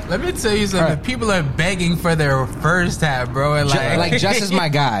 like let me tell you something. Right. People are begging for their first hat, bro. And like Just is my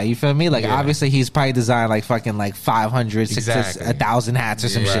guy. You feel me? Like obviously he's probably designed like fucking like 500, 1,000 hats or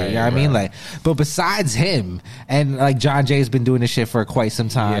some shit. You know what I mean? Like, but besides him and like John Jay's been doing this shit for quite some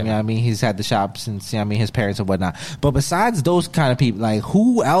time. You know what I mean? He's had the shop since his parents and whatnot. But besides those kind of people, like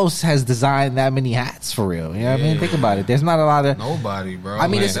who else has designed that many hats for real? You know what I mean? Think about it. There's not a lot of nobody, bro. I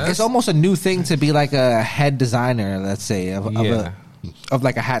mean, it's almost a new thing to be like a head designer, let's say, of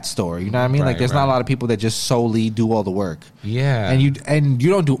like a hat store. You know what I mean? Like there's not a lot of people that just solely do all the work. Yeah. And you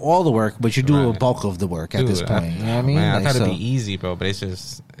don't do all the work, but you do a bulk of the work at this point. You know what I mean? Man, I thought it'd be easy, bro, but it's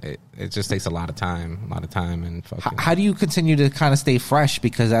just it just takes a lot of time and fucking. How do you continue to kind of stay fresh?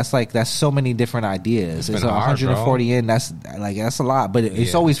 Because that's so many different ideas. It's 140 hard, in. That's a lot, but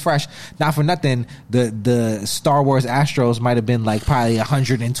it's always fresh. Not for nothing. The Star Wars Astros might have been like probably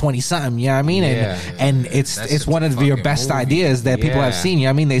 120 something. You know what I mean? And it's one of your best ideas that people have seen. You know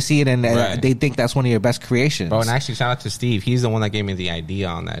what I mean? They see it and they think that's one of your best creations. Bro, and actually shout out to Steve. He's the one that gave me the idea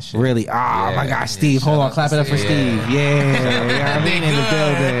on that shit. Really? Oh my gosh, Steve! Hold on, clap it up for Steve. Yeah, you know what I mean? In the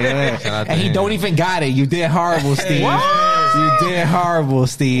building. Yeah. And he don't even got it. You did horrible, Steve. What? You did horrible,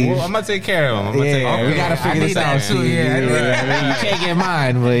 Steve. Well, I'm gonna take care of him. We gotta figure this out, Steve. I mean, you can't get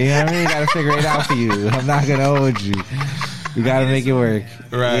mine, but you know what I mean? You gotta figure it out for you. I'm not gonna hold you. We gotta make it work.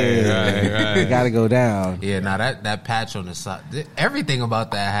 Right. We gotta go down. Yeah, now that patch on the side, everything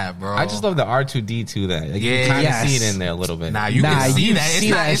about that hat, bro. I just love the R2D2 that. Like, you can kind of see it in there a little bit. You can see that.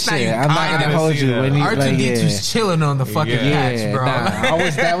 See that shit. I'm not gonna hold you. R2D2's chilling on the fucking patch, bro.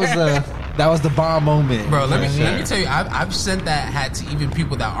 That was the bomb moment, bro. Let me tell you, I've sent that hat to even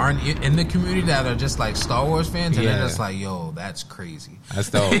people that aren't in the community that are just like Star Wars fans, and they're just like, "Yo, that's crazy." That's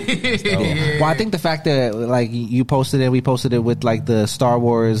dope. Well, I think the fact that like you posted it, we posted it with like the Star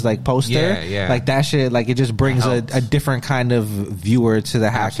Wars like poster, like that shit, like it just brings a different kind of viewer to the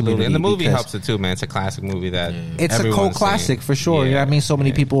hat community. And the movie helps it too, man. It's a classic movie that it's a cult classic for sure. You know what I mean? So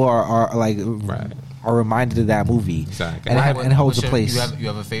many people are like are reminded of that movie, exactly, and it holds a place. You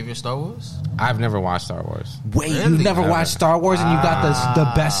have a favorite Star Wars? I've never watched Star Wars. Wait, really? You've never watched Star Wars, and you got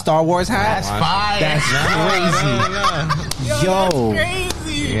the best Star Wars hat? That's fire. That's crazy. Yo, that's crazy.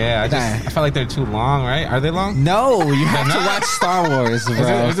 Yeah, I felt like they're too long, right? Are they long? No, you have to watch Star Wars,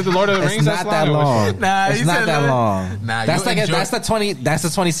 bro. Is it the Lord of the Rings? It's not that long. Nah, it's not that long. Nah, that's the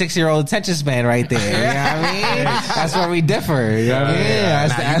 26-year-old attention span right there. You know what I mean? That's where we differ. You know what I mean?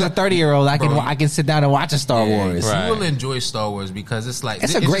 As a 30-year-old, I can sit down and watch a Star Wars. Right. You will enjoy Star Wars because it's like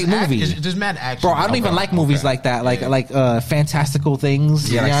it's a great movie. It's just mad action, bro. I don't even like movies like that, like fantastical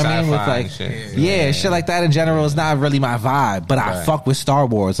things. Yeah, you know like what I mean? With like shit like that in general is not really my vibe. But I fuck with Star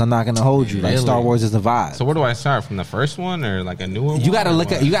Wars. I'm not gonna hold you. Like Star Wars is the vibe. So where do I start, from the first one or like a newer one? You gotta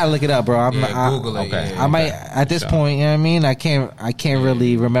look it up, bro. Google it. Okay. I might at this point. You know what I mean? I can't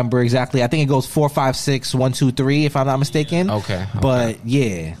really remember exactly. I think it goes 4, 5, 6, 1, 2, 3, if I'm not mistaken. Okay. But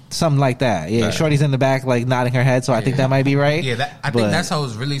yeah, something like that. Yeah, Shorty's in the back like nodding her head, so I think that might be right. Yeah, I think that's how it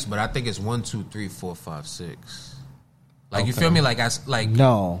was released, but I think it's 1, 2, 3, 4, 5, 6. Like you feel me? Like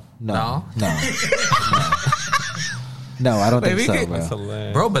no. No, I don't think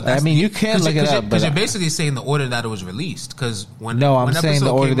so, bro. But that's you can look it up because you're basically saying the order that it was released. Because I'm saying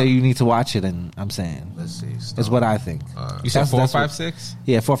the order that you need to watch it, and I'm saying let's see, is what I think. You said 4, 5, 6.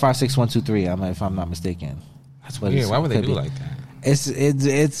 Yeah, 4, 5, 6, 1, 2, 3. If I'm not mistaken. That's weird. Why would they do like that?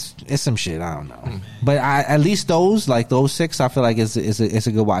 It's some shit. I don't know, but at least those 6, I feel like it's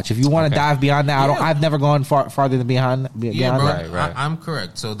a good watch. If you want to dive beyond that, I've never gone farther than beyond that. Right. I'm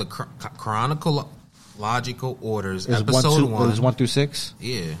correct. So the chronological orders: is episode 1 is 1 through 6.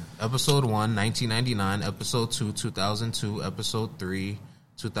 Yeah, episode 1, 1999. Episode 2, 2002. Episode 3,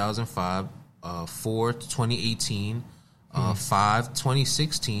 2005. 4, 2018. 5,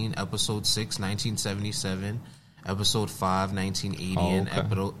 2016. Episode 6, 1977. Episode 5, 1980, and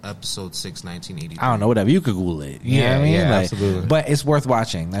episode 6, 1983. I don't know, whatever. You could Google it. You know what I mean? Absolutely. But it's worth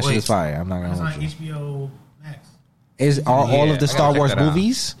watching. That shit is fire. I'm not going to hold you. It's on HBO Max. Is all of the Star Wars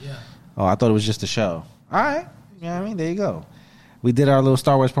movies? Yeah. Oh, I thought it was just a show. All right. You know what I mean? There you go. We did our little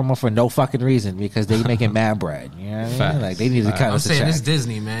Star Wars promo for no fucking reason because they making mad bread. You know what I mean? Like, they need to cut us a check. I'm saying it's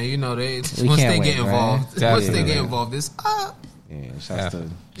Disney, man. You know, once they get involved, it's up. Yeah,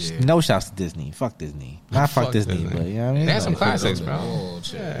 no shouts to Disney. Fuck Disney. Not fuck Disney, but you know what I mean? They had some classics, bro.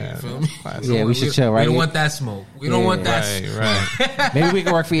 You feel me? Yeah, we should chill, right? We don't want that smoke. We don't want that. Right. Maybe we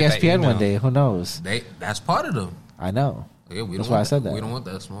can work for ESPN one day. Who knows? That's part of them. I know. Yeah, that's why I said that. We don't want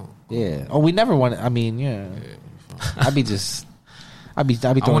that smoke. Yeah. Oh, we never want it. I mean, yeah. I'd be throwing I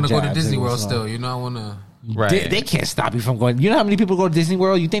want to go to jabs Disney World still. You know, I want to. Right. They can't stop you from going. You know how many people go to Disney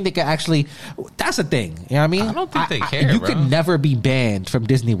World? You think they can actually? That's the thing. You know what I mean? I don't think they care. You bro. could never be banned from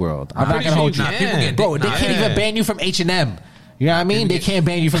Disney World. I'm not gonna hold you, bro. They can't even ban you from H&M. You know what I mean? They can't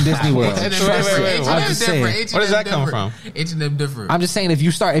ban you from Disney World. Wait. I'm just saying. Where does that come from? H&M different. I'm just saying if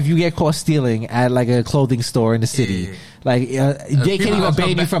you get caught stealing at like a clothing store in the city, like they can't even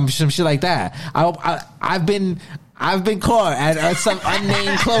ban you from some shit like that. I've been caught at some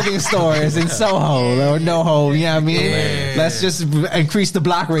unnamed clothing stores in Soho or NoHo. You know what I mean? Yeah. Let's just increase the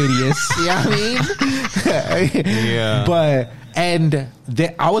block radius. You know what I mean? Yeah. But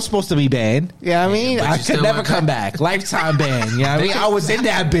I was supposed to be banned. You know what I mean? I could never come back. Lifetime ban. You know what I mean? I was in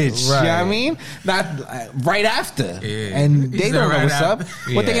that bitch. Right. You know what I mean? Not right after. Yeah. And they don't know what's up.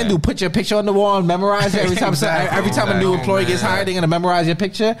 What they gonna do? Put your picture on the wall and memorize it every time? Every time a new employee gets hired, they're gonna memorize your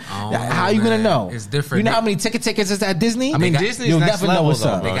picture. How are you gonna know? It's different. You know how many tickets is at Disney? I mean, Disney's next level, what's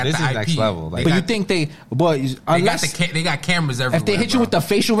up, bro. This is next level. But you think they got cameras everywhere. If they hit you with the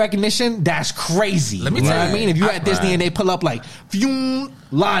facial recognition, that's crazy. Let me tell you what I mean. If you at Disney and they pull up like,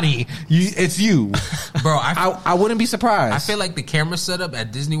 Lonnie, it's you, bro. I wouldn't be surprised. I feel like the camera setup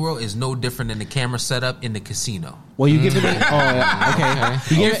at Disney World is no different than the camera setup in the casino. Well, you giving me okay.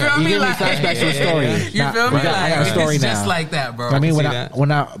 You give me flashbacks to a story. You feel me? I got a story it's now. Just like that, bro. I mean, when I you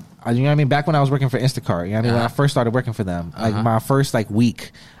know what I mean, back when I was working for Instacart, you know what I mean, when I first started working for them, like my first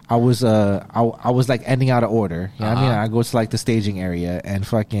week, I was like ending out an order. You know what I mean? I go to like the staging area and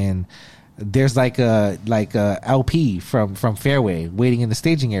fucking. There's like a LP from Fairway waiting in the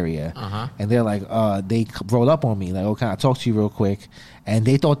staging area, and they're like, they rolled up on me like, "Oh, can I talk to you real quick?" And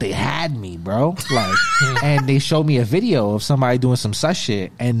they thought they had me, bro. Like, and they showed me a video of somebody doing some sus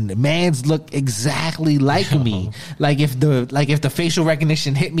shit, and the man's look exactly like me. Like if the facial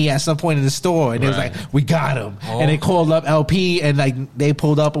recognition hit me at some point in the store, and it was like, "We got him," and they called up LP, and like they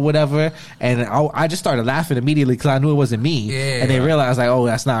pulled up or whatever, and I just started laughing immediately because I knew it wasn't me, and they realized like, "Oh,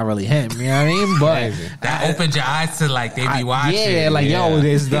 that's not really him." You know what I mean? But that opened your eyes to like they be watching. Yeah, like yo,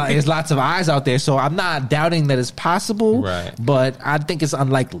 there's lots of eyes out there, so I'm not doubting that it's possible, but I think it's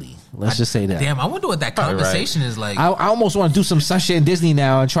unlikely. Let's just say that. Damn, I wonder what that conversation is like. I almost want to do some such shit in Disney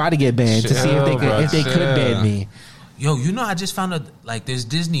now and try to get banned to see if they could ban me. Yo, you know, I just found out like there's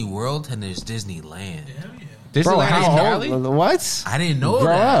Disney World and there's Disneyland. Disneyland is in Cali? What? I didn't know Grow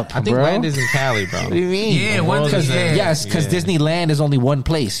that. up, I think bro. land is in Cali, bro. What do you mean? Yeah, because Disneyland is only one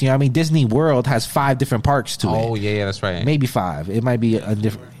place. You know what I mean? Disney World has 5 different parks to it. Oh, yeah, that's right. Maybe 5. It might be a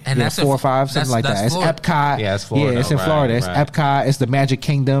different. And that's 4 or 5, something like that. It's Epcot. Yeah, it's Florida. Yeah, it's in Florida. It's Epcot. It's the Magic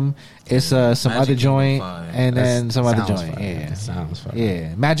Kingdom. It's some other joint, and then some other joint. Yeah, sounds fun.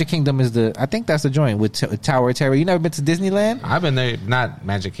 Yeah, Magic Kingdom is I think that's the joint with Tower of Terror. You never been to Disneyland? I've been there. Not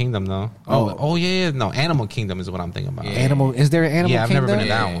Magic Kingdom though. Oh yeah. No, Animal Kingdom is what I'm thinking about. Animal? Is there an Animal Kingdom? Yeah, I've never been to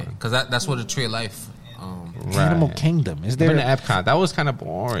that one because that's what the Tree of Life. Animal Kingdom. Is there? I've been to Epcot. That was kind of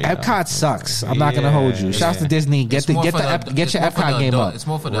boring. Epcot sucks. I'm not gonna hold you. Shouts to Disney. Get your Epcot game up. It's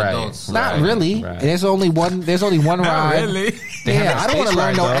more for the adults. Not really. There's only one ride. Really? Yeah, I don't want to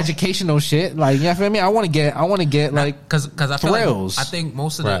learn no educational shit. Like, you know what I mean? I want to get like because I feel thrills. like I think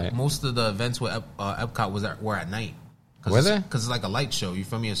most of the events with Epcot were at night. Were they? Because it's like a light show. You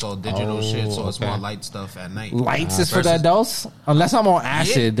feel me? It's all digital shit, so it's more light stuff at night. Lights is for the adults? Unless I'm on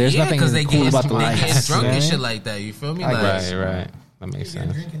acid, there's nothing cool about the lights. They get drunk and shit like that. You feel me? Like, right. That makes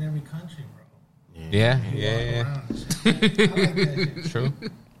sense. Drink in every country, bro. Yeah. I like that shit. True.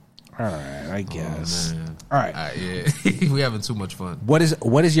 All right, I guess. All right, yeah. We having too much fun. What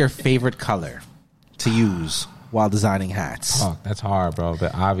is your favorite color to use while designing hats? Oh, that's hard, bro.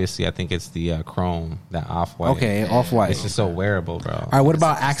 But obviously, I think it's the chrome, that off-white. Okay, off-white. It's just so wearable, bro. All right, what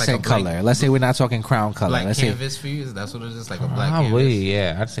about accent color? Let's say we're not talking crown color. Black Let's canvas for you? That's what it is? Like a black canvas?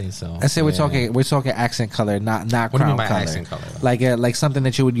 Yeah, I'd say so. Let's say we're talking accent color, not What do you crown mean by color. accent color? Like something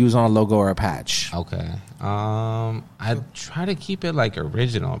that you would use on a logo or a patch. Okay. I try to keep it like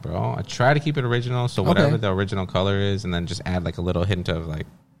original, bro. I try to keep it original, so whatever the original color is, and then just add like a little hint of like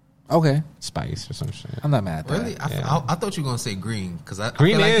spice or some shit. I'm not mad at that. Really? I thought you were gonna say green because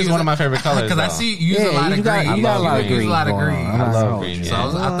green is one of my favorite colors. Because I see you use a lot of green. You got a lot of green. I love green. So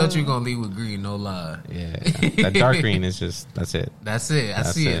I thought you were gonna lead with green. No lie. Yeah, that dark green is just that's it. That's it. I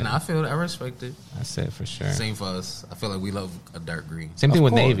see it. And I feel I respect it. That's it for sure. Same for us. I feel like we love a dark green. Same thing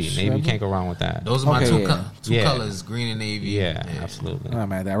with navy. Navy, you can't go wrong with that. Those are my two colors: green and navy. Yeah, absolutely. Oh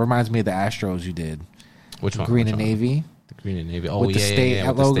man, that reminds me of the Astros you did. Which one? Green and navy. Green and navy. Oh, with the state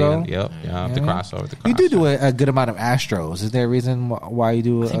logo. Yep. The crossover. You do a good amount of Astros. Is there a reason why you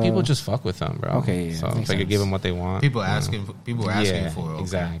do? I think people just fuck with them, bro. Okay, so if they could give them what they want. People asking for it. Okay.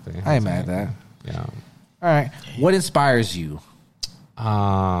 Exactly. I ain't mad at that. Yeah. All right. What inspires you?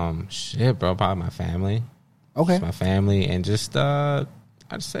 Shit, bro. Probably my family. Okay. Just my family, and just I'd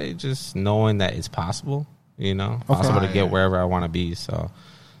say just knowing that it's possible. You know, possible to get wherever I want to be. So,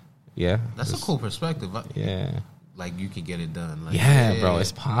 yeah. That's a cool perspective. Yeah. Like you could get it done. Like, bro,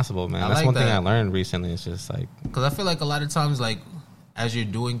 it's possible, man. That's one thing I learned recently. It's just like because I feel like a lot of times, like as you're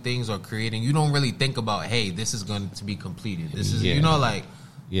doing things or creating, you don't really think about, hey, this is going to be completed. This is, you know, like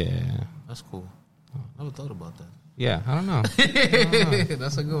that's cool. I never thought about that. Yeah, I don't know.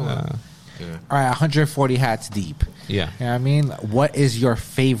 That's a good one. All right, 140 hats deep. Yeah. You know what I mean? What is your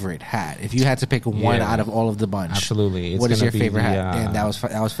favorite hat? If you had to pick one out of all of the bunch. Absolutely. What is your favorite hat? And that was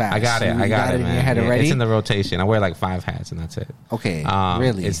fast. I got it. I got it in man. your head already? It's in the rotation. I wear like 5 hats and that's it. Okay.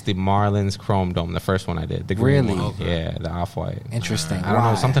 Really? It's the Marlins Chrome Dome, the first one I did. The green one. Okay. Yeah, the off-white. Interesting. I don't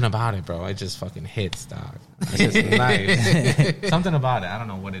know. Something about it, bro. It just fucking hits, dog. It's just nice. Something about it. I don't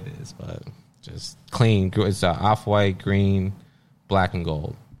know what it is, but just clean. It's off-white, green, black, and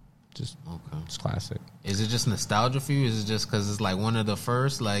gold. Just it's classic. Is it just nostalgia for you? Is it just because it's like one of the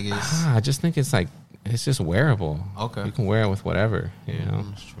first? Like it's I just think it's like it's just wearable. Okay, you can wear it with whatever. You know.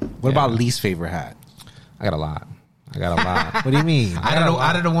 What about least favorite hat? I got a lot. What do you mean?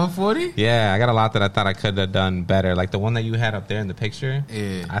 Out of the 140? Yeah, I got a lot that I thought I could have done better. Like the one that you had up there in the picture.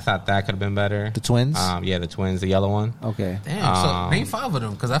 Yeah, I thought that could have been better. The twins? Yeah, the twins, the yellow one. Okay. Damn. So name 5 of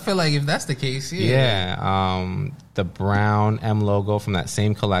them because I feel like if that's the case, the brown M logo from that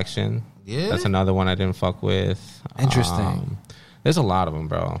same collection. Yeah, that's another one I didn't fuck with. Interesting. There's a lot of them,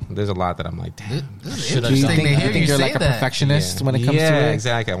 bro. There's a lot that I'm like, damn. This is interesting. You think you're like a perfectionist when it comes to it? Yeah,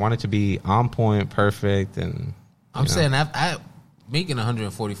 exactly. I want it to be on point, perfect, and I'm saying I making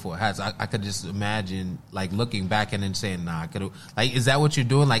 144 hats. I could just imagine like looking back and then saying, nah, I could have. Like, is that what you're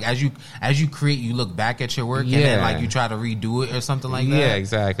doing? Like as you create, you look back at your work and then like you try to redo it or something like that. Yeah,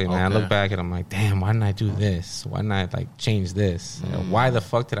 exactly, man. I look back and I'm like, damn, why didn't I do this? Why didn't I like change this? Why the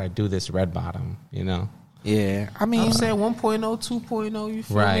fuck did I do this red bottom? You know. Yeah, I mean, I'm saying 1.0, 2.0. You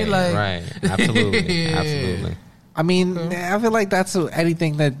feel me? Like, right, absolutely, absolutely. I mean, I feel like that's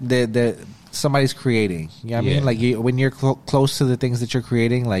anything that somebody's creating. You know what I mean? Like when you're close to the things that you're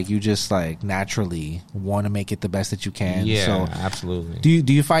creating, like you just like naturally want to make it the best that you can. Yeah, so, absolutely.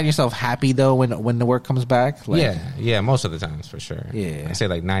 Do you find yourself happy though when the work comes back? Like, yeah, most of the times for sure. Yeah, I say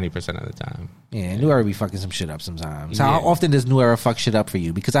like 90% of the time. Yeah, New Era be fucking some shit up sometimes. So how often does New Era fuck shit up for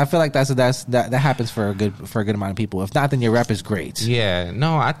you? Because I feel like that happens for a good amount of people. If not, then your rep is great. Yeah,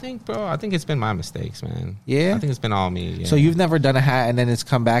 no, I think it's been my mistakes, man. Yeah, I think it's been all me. Yeah. So you've never done a hat and then it's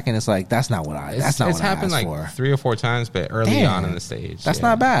come back and it's like that's not what I. It's happened like for. 3 or 4 times, but early on in the stage. That's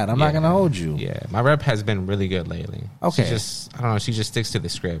not bad. I'm not gonna hold you. Yeah, my rep has been really good lately. Okay, I don't know. She just sticks to the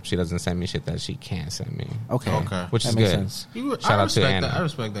script. She doesn't send me shit that she can't send me. Okay, which is good. Shout out to Anna. I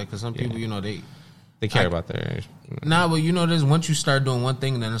respect that because some people, you know, they care about their. Nah, but you know, there's once you start doing one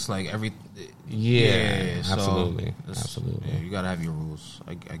thing, then it's like every. Yeah, so absolutely. Yeah, you gotta have your rules.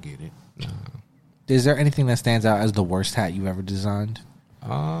 I get it. Nah. Is there anything that stands out as the worst hat you've ever designed?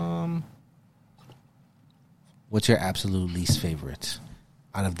 What's your absolute least favorite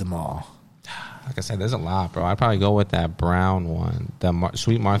out of them all? Like I said, there's a lot, bro. I'd probably go with that brown one, the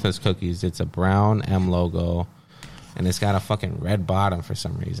Sweet Martha's Cookies. It's a brown M logo and it's got a fucking red bottom for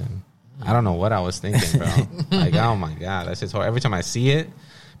some reason. I don't know what I was thinking, bro. Like, oh my god, that's just horrible. Every time I see it,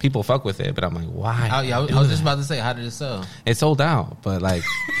 people fuck with it, but I'm like, why? I was just about to say, how did it sell? It sold out, but like,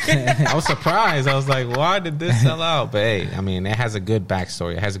 I was surprised. I was like, why did this sell out? But hey, I mean, it has a good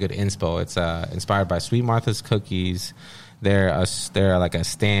backstory. It has a good inspo. It's inspired by Sweet Martha's Cookies. They're like a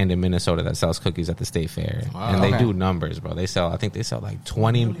stand in Minnesota that sells cookies at the state fair, and they do numbers, bro. I think they sell like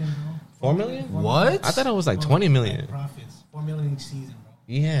 4 million. What? I thought it was like 20 million. Profits, 4 million each season.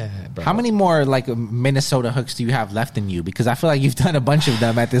 Yeah, bro. How many more like Minnesota hooks do you have left in you? Because I feel like you've done a bunch of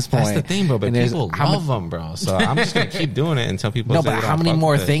them at this point. That's the thing, bro. But people love them, bro. So I'm just gonna keep doing it until people. No, but how many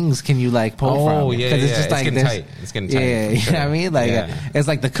more things can you like pull from? Oh yeah, it's just like getting tight. It's getting tight. Yeah, you know what I mean? Like it's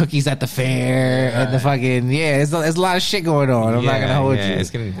like the cookies at the fair and the fucking it's a lot of shit going on. I'm not gonna hold you. It's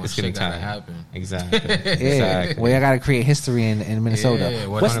getting tight. Happen. Exactly. Exactly. Well, I gotta create history in Minnesota. Yeah,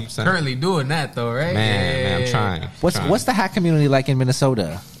 what's currently doing that though, right? Man, I'm trying. What's the hat community like in Minnesota?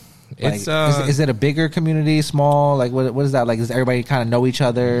 Like, It's is it a bigger community, small? Like what is that like? Does everybody kind of know each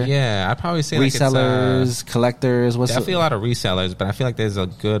other? Yeah, I'd probably say resellers, collectors. Definitely a lot of resellers, but I feel like there's a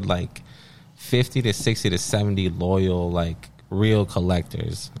good like 50 to 60 to 70 loyal like real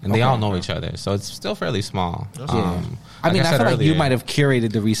collectors, and they all know each other, so it's still fairly small. I mean, I feel like you might have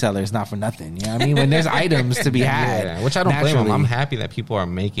curated the resellers not for nothing. You know what I mean? When there's items to be had, which I don't blame them. I'm happy that people are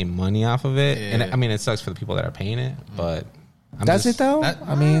making money off of it, and I mean, it sucks for the people that are paying it, but. Does it though?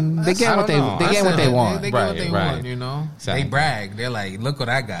 I mean, they get what they want. They get what they want. You know, exactly. They brag. They're like, "Look what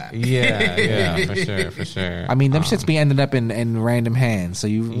I got." Yeah, for sure. I mean, them shits be ending up in random hands. So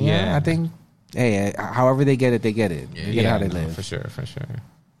I think, hey, however they get it, they get it. They get how they live. For sure.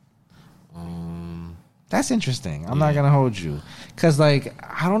 That's interesting. I'm not gonna hold you, cause like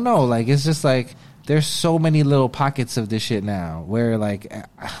I don't know, like it's just like there's so many little pockets of this shit now where like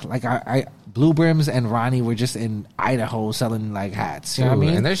I Blue Brims and Ronnie were just in Idaho selling like hats. You know what I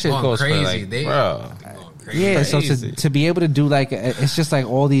mean? And their shit goes crazy. Bro. Yeah, so to be able to do like it's just like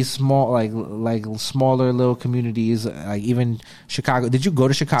all these small like smaller little communities, like even Chicago. Did you go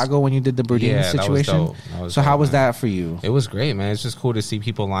to Chicago when you did the Bourdain situation? So how was that for you? It was great, man. It's just cool to see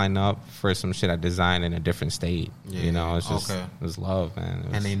people line up for some shit I designed in a different state. Yeah, you know, it's just it was love, man.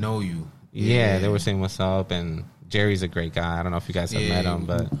 And they know you. Yeah, they were saying what's up, and Jerry's a great guy. I don't know if you guys have met him,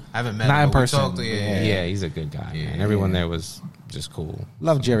 but I haven't met him. Not in person. Yeah, he's a good guy, man. Everyone there was just cool.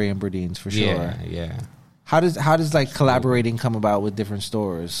 Love Jerry and Bourdain's for sure. Yeah. How does like collaborating come about with different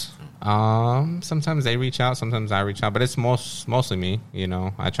stores? Sometimes they reach out, sometimes I reach out, but it's mostly me. You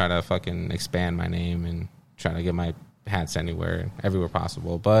know, I try to fucking expand my name and try to get my hats everywhere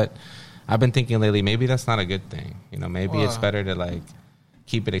possible. But I've been thinking lately, maybe that's not a good thing. You know, maybe it's better to like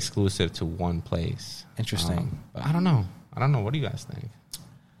keep it exclusive to one place. Interesting. But I don't know. What do you guys think?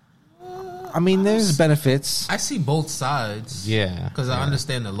 I mean, there's benefits. I see both sides. Yeah. Because I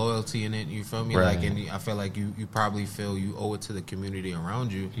understand the loyalty in it. You feel me? Right. Like, and I feel like you probably feel you owe it to the community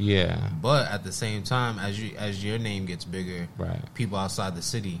around you. Yeah. But at the same time, as your name gets bigger, right, people outside the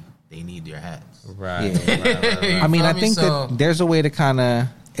city, they need your hats. Right. Yeah. right. I mean, I think that there's a way to kind of.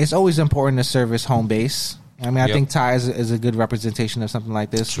 It's always important to service home base. I mean, I think Ty is a good representation of something like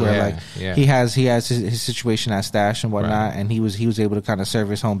this, where he has his situation at Stash and whatnot, and he was able to kind of serve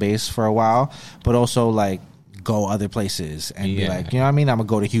his home base for a while, but also like go other places and be like, you know what I mean? I'm gonna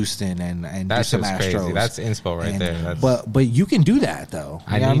go to Houston and that's do some Astros. Crazy. That's inspo right there. But you can do that though.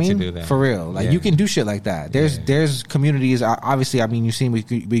 You know what I mean? To do that for real. Like you can do shit like that. There's communities. Obviously, I mean, you've seen we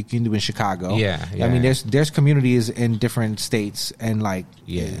can do in Chicago. Yeah. I mean, there's communities in different states and like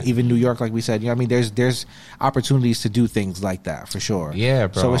even New York, like we said. You know what I mean? There's opportunities to do things like that for sure. Yeah,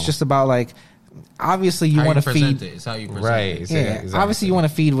 bro. So it's just about like. Obviously, you want to feed. It's how you present it. Yeah, exactly. Obviously, you want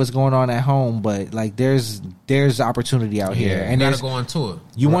to feed what's going on at home, but like, there's opportunity out here, and you gotta go on tour.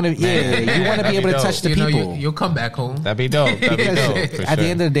 You want to, you want to be able to touch the people. You'll come back home. That'd be dope. At the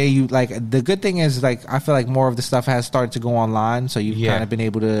end of the day, you like the good thing is like I feel like more of the stuff has started to go online, so you've kind of been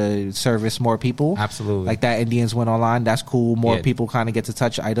able to service more people. Absolutely, like that Indians went online. That's cool. More people kind of get to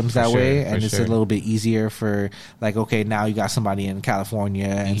touch items that way, and it's a little bit easier for like okay, now you got somebody in California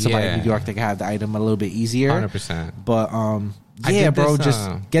and somebody in New York that can have the item a little bit easier. 100%. But bro, just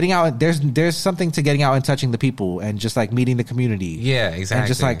getting out. There's something to getting out and touching the people and just like meeting the community. Yeah, exactly. And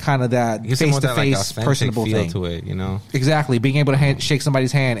just like kind of that face to face, personable feel thing to it. You know, exactly. Being able to shake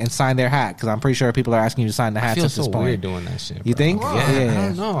somebody's hand and sign their hat because I'm pretty sure people are asking you to sign the hats. I feel at this so point. Weird doing that shit. Bro. You think? Yeah. I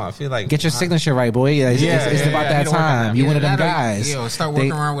don't know. I feel like get your signature right, boy. It's about that time. You one of them guys. Start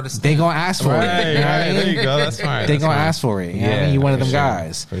working around with a stamp. They gonna ask for it. There you go. That's fine. They gonna ask for it. Yeah, you one of them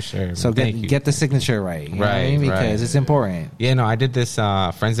guys for sure. So get the signature right. Right, because it's important. Yeah, no, I did this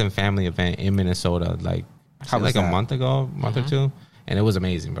friends and family event in Minnesota like like a month ago, or two. And it was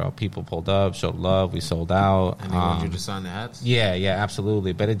amazing, bro. People pulled up, showed love. We sold out. And they wanted you to sign the hats? Yeah,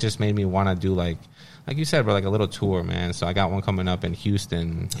 absolutely. But it just made me want to do like you said, bro, like a little tour, man. So I got one coming up in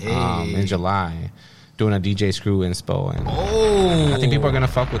Houston in July, doing a DJ Screw inspo. And I think people are going to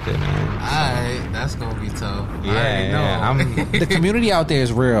fuck with it, man. All right. That's going to be tough. Yeah. The community out there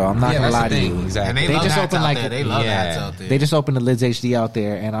is real. I'm not going to lie to you. Exactly. And they just opened they love hats out there. They just opened the Lids HD out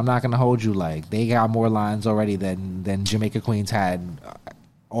there, and I'm not going to hold you. Like, they got more lines already than Jamaica Queens had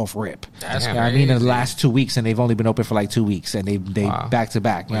off rip. That's you know what I mean? In the last 2 weeks, and they've only been open for like 2 weeks, and they back to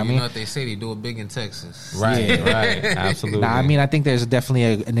back. You know what I mean? You know what they say? They do it big in Texas. Right, right. Absolutely. Nah, I mean, I think there's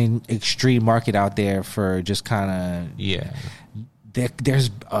definitely an extreme market out there for just kind of... Yeah. There's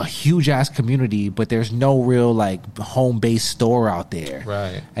a huge ass community, but there's no real like home based store out there,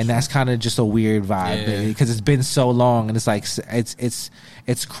 right? And that's kind of just a weird vibe because it's been so long, and it's like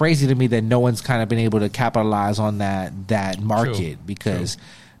it's crazy to me that no one's kind of been able to capitalize on that market because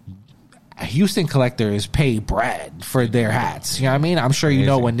Houston collectors pay bread for their hats. You know what I mean? I'm sure you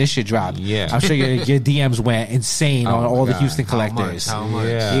know when this shit dropped. Yeah. I'm sure your DMs went insane on all the Houston collectors. How much?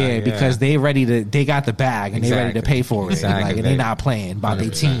 Yeah, because they got the bag and they ready to pay for it. Exactly. Like, and they not playing about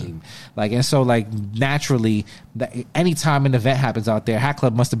their team. Like, and so like naturally, anytime an event happens out there, Hat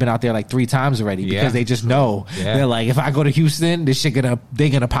Club must have been out there like 3 times already because they just know they're like, if I go to Houston, this shit they're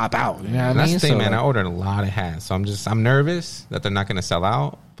gonna pop out. You know what I mean? That's the thing, man. Like, I ordered a lot of hats, so I'm nervous that they're not gonna sell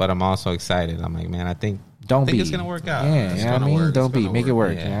out, but I'm also excited. I'm like, man, I think it's gonna work out. Yeah, you know what I mean? Don't be. Make it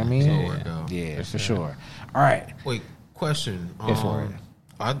work. You know what I mean? Yeah, for sure. All right. Wait, question. Go for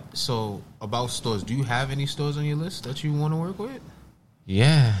it. So about stores, do you have any stores on your list that you want to work with?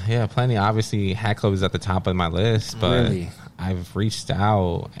 Yeah, plenty. Obviously, Hat Club is at the top of my list, but really? I've reached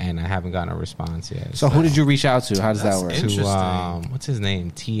out and I haven't gotten a response yet. So who did you reach out to? How does that work? To what's his name?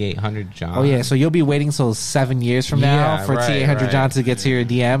 T800 John. Oh yeah, so you'll be waiting till 7 years from now for T800 John to get to your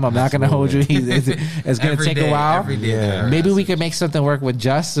DM. I'm not going to hold you. It's going to take a while. Maybe we could make something work with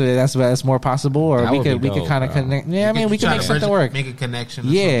Just. That's more possible, or we could kind of connect. Yeah, I mean we can make something work. Make a connection.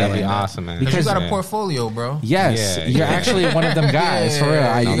 Yeah, that'd be awesome, man. Because you got a portfolio, bro. Yes, you're actually one of them guys for real.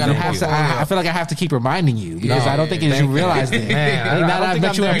 I feel like I have to keep reminding you because I don't think you realize it. Man, now that I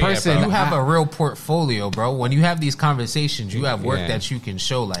met you in person, you have a real portfolio, bro. When you have these conversations, you have work that you can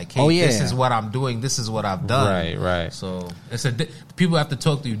show. Like, hey, this is what I'm doing. This is what I've done. Right. So people have to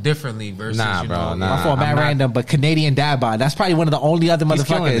talk to you differently versus bro, my fault, man, random, but Canadian Dad Bod. That's probably one of the only other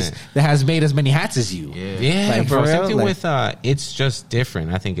motherfuckers that has made as many hats as you. Yeah, like, bro. Same thing with It's Just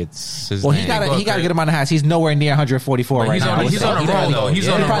Different. I think it's his name. He got a good amount of hats. He's nowhere near 144 right now. He's on a roll though. He's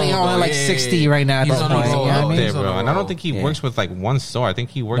probably on like 60 right now. He's on a roll up there, bro. And I don't think he works with like one store. I think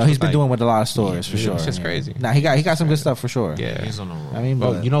he works. No, he's been doing with a lot of stores for sure. It's just crazy. Nah, he got some good stuff for sure. Yeah, he's on a roll. I mean,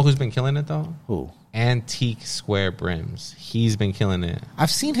 but you know who's been killing it though? Who? Antique Square Brims. He's been killing it.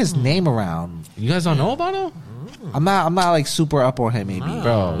 I've seen his name around. You guys don't know about him? I'm not like super up on him, maybe,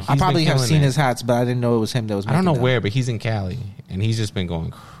 bro. I probably have seen his hats, but I didn't know it was him that was. I don't know where, but he's in Cali, and he's just been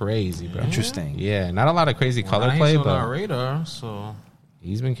going crazy, bro. Interesting. Yeah, not a lot of crazy color play, but on our radar, so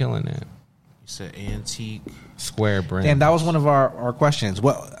he's been killing it. You said Antique Square Brims. And that was one of our questions.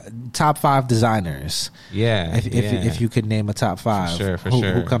 What top 5 designers? Yeah, if you could name a top 5, for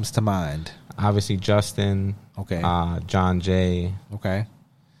sure. Who comes to mind? Obviously, Justin. Okay. John Jay. Okay.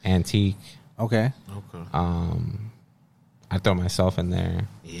 Antique. Okay. I throw myself in there.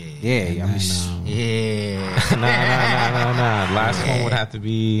 Yeah. No. Last one would have to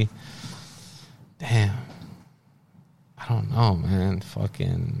be. Damn. I don't know, man.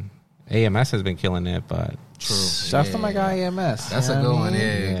 Fucking AMS has been killing it, but true. Shout out to my guy AMS. That's a good one.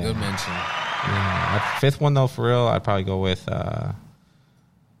 Yeah, good mention. Yeah, 5th one though, for real, I'd probably go with. I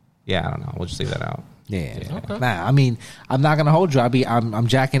don't know. We'll just leave that out. Yeah. Okay. Nah, I mean, I'm not gonna hold you. I'm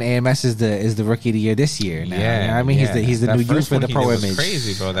jacking AMS is the rookie of the year this year. Now. Yeah, you know what I mean, he's the new youth for the pro image.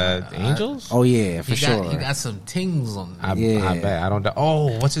 Crazy, bro. That Angels. Oh yeah, for sure. He got some tings on. I bet. I don't.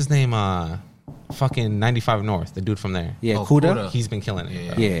 Oh, what's his name? Fucking 95 North, the dude from there. Yeah, Kuda. He's been killing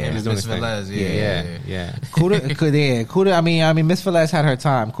it. Yeah, he's doing his thing. Yeah. Kuda. I mean, Miss Velez had her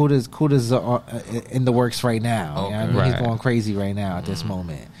time. Kuda's in the works right now. Okay. You know what I mean? He's going crazy right now at this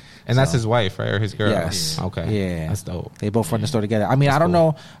moment. And that's his wife, right, or his girl? Yes. Okay. Yeah, that's dope. They both run the store together. I mean, I don't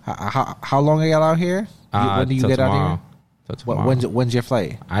know how long are y'all out here. When do you get tomorrow. out here? When's your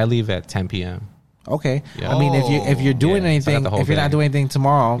flight? I leave at 10 p.m. Okay. Yeah. I mean, if you're doing anything, if you're not doing anything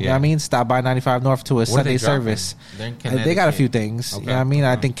tomorrow, you know what I mean, stop by 95 North to a Sunday service. They got a few things. Okay. You know what I mean?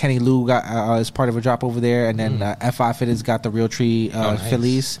 I think Kenny Lou got is part of a drop over there, and then F5 Fitted's got the Real Tree nice.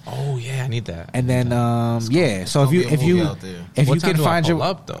 Phillies. Oh yeah, I need that. And then so if you can find your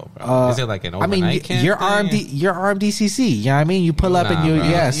up though, bro? Is it like an overnight camp? Your RMDCC. You know what I mean? You pull up and you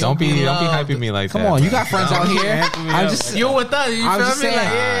don't be hyping me like that. Come on, you got friends out here. I'm just you're with us. You feel me?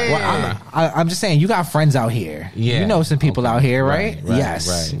 I'm just saying, you got friends out here. Yeah. You know some people out here, right? Yes.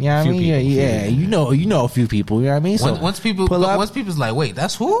 Right. You know what I mean? Yeah. You know a few people. You know what I mean? So once people's like, wait,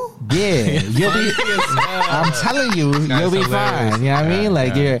 that's who? Yeah. You'll be. I'm telling you, you'll be fine. You know what I mean?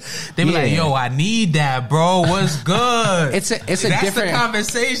 Like they be like, yo, I need that, bro. What's good? It's a that's different the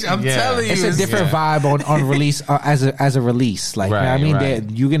conversation. I'm telling you, it's a different vibe on release as a release. Like you know what I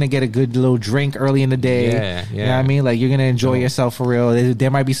mean? You're gonna get a good little drink early in the day. Yeah. You know what I mean? Like you're gonna enjoy yourself for real.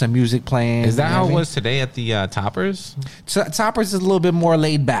 There might be some music playing. Is that how it was today at the Toppers? Toppers is a little bit more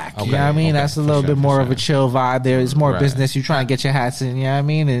laid back. Okay. You know what I mean? That's a little bit more of a chill vibe. There is more business. You try and get your hats in. You know what I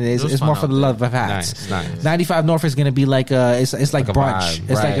mean? And it's more for the love of hats. Nice. 95 North is gonna be like it's like brunch.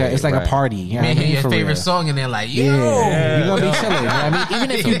 It's like a party. You know what I mean? Your favorite song, and they're like, yo, you're gonna be chilling. You know what I mean?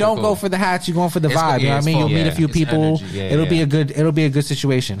 Even if you don't go for the hats, you're going for the vibe. You know what I mean? You'll meet a few people. It'll be a good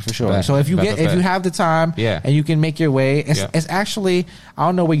situation for sure. So if you have the time and you can make your way, it's actually, I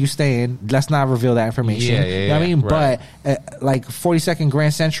don't know where you're staying. Let's not reveal that information. You know what I mean? But like 42nd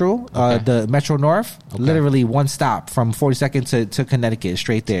Grand Central, the Metro North, literally one stop from 42nd to Connecticut,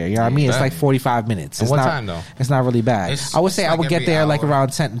 straight there. You know what I mean? It's like 45 minutes. What time though? It's not really bad. I would say I would get there like around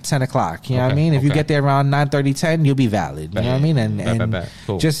 10 o'clock. You know what I mean? If you get there around 9:30, 10, you'll be valid. You know what I mean? And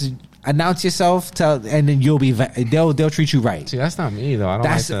just announce yourself, and then you'll be. They'll treat you right. See, that's not me though. I don't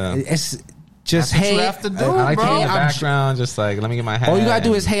like to. It's just hey, you have to do, I like bro. to be in the background, just like let me get my hat. All you gotta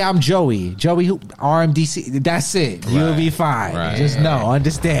do is, hey, I'm Joey RMDC. That's it. You'll be fine. Just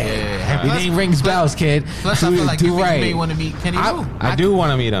understand. Your name rings bells, kid. Plus, I feel like you may want to meet Kenny Lou. I do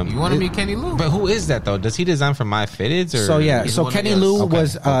want to meet him. You want to meet Kenny Lou? But who is that though? Does he design for My Fitteds? Or So Kenny Lou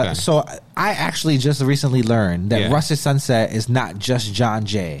was. So I actually just recently learned that Rusted Sunset is not just John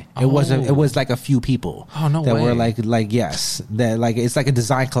Jay. It was like a few people. Oh no that way. were like yes, that like it's like a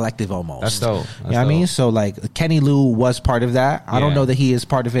design collective almost. That's dope. You know what I mean? So like Kenny Lou was part of that. I don't know that he is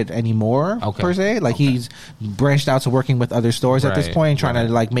part of it anymore per se. Like he's branched out to working with other stores at this point, trying to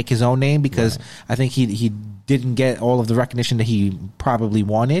like make his own name because I think he didn't get all of the recognition that he probably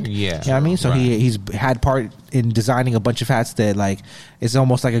wanted. Yeah. You know what I mean? So he's had part in designing a bunch of hats that like it's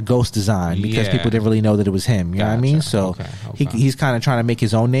almost like a ghost design because people didn't really know that it was him. You know what I mean? So he's kind of trying to make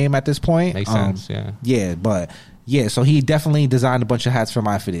his own name at this point. Makes sense. Yeah, so he definitely designed a bunch of hats for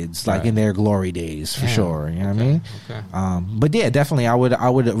My Fitteds, like in their glory days, for sure. You know what I mean? Okay. But yeah, definitely, I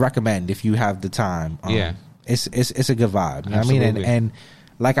would recommend if you have the time. It's a good vibe. You know what I mean? And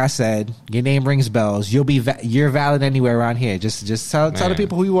like I said, your name rings bells. You're valid anywhere around here. Just tell the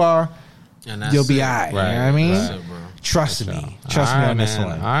people who you are. And you'll be alright. You know what I mean? Trust me on this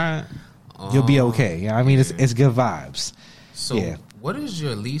one. All right, you'll be okay. You know what I mean? It's good vibes. So, what is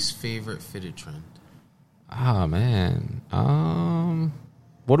your least favorite fitted trend? Oh man,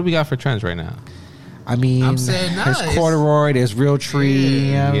 what do we got for trends right now? I mean, there's corduroy, there's Real Tree.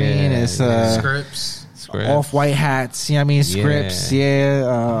 You know what I mean? It's scripts, off-white hats. You know what I mean? Scripts.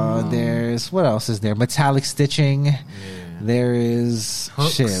 There's what else is there? Metallic stitching. There is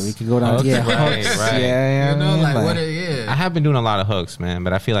hooks. We could go down. Hooks, hooks. Right. You know, like I have been doing a lot of hooks, man,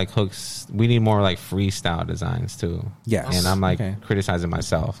 but I feel like hooks. We need more like freestyle designs too. Yes, and I'm like criticizing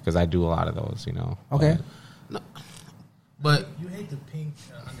myself because I do a lot of those. You know. Okay. But you hate the pink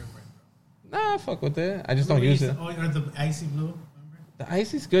underprint. Nah, I fuck with it. I just don't use it. Or the icy blue. Remember? The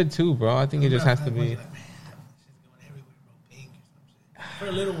icy's good too, bro. I think it just has to be. For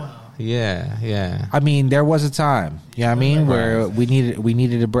a little while. Yeah. I mean, there was a time, you know what I mean, where we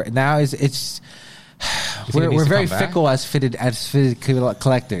needed a break. Now it's we're very fickle as fitted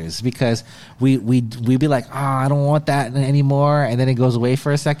collectors because we be like, I don't want that anymore, and then it goes away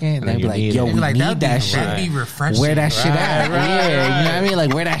for a second, and then be like, yo, we need that shit. That'd be refreshing. Where that shit at? Yeah, you know what I mean?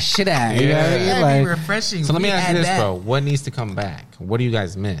 Like where that shit at? You know what I mean? That'd be refreshing. So let me ask you this, bro. What needs to come back? What do you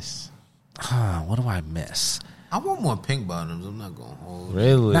guys miss? What do I miss? I want more pink bottoms. I'm not gonna hold.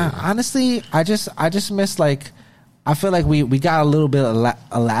 Really? Nah, honestly, I just miss like. I feel like we got a little bit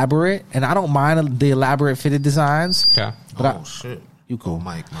elaborate, and I don't mind the elaborate fitted designs. Okay. But shit. You cool,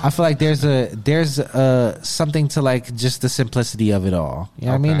 Mike. I feel like there's something to like just the simplicity of it all. You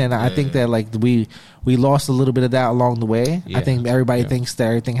know what I mean? And I think that like we lost a little bit of that along the way. I think everybody thinks that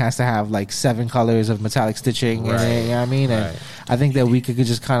everything has to have like 7 colors of metallic stitching. Right. And, you know what I mean? And I think that we could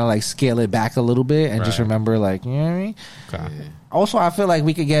just kind of like scale it back a little bit and just remember like, you know what I mean? Okay. Also, I feel like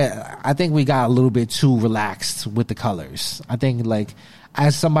I think we got a little bit too relaxed with the colors. I think like,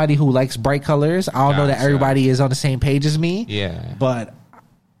 as somebody who likes bright colors, I don't know that everybody is on the same page as me. Yeah. But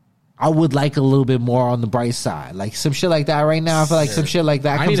I would like a little bit more on the bright side. Like some shit like that right now. I feel like some shit like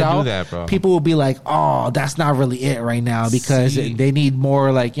that comes out. Bro. People will be like, oh, that's not really it right now because they need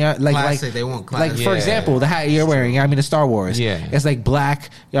more like, you know, like they want classic. Like for example, the hat you're wearing, I mean the Star Wars. Yeah. It's like black,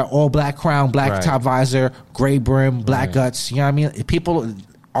 all black crown, black top visor, gray brim, black guts. You know what I mean? People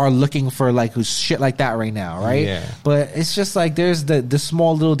are looking for like shit like that right now, right? Yeah. But it's just like there's the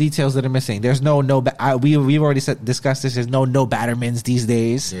small little details that are missing. There's we've already discussed this. There's no Battermans these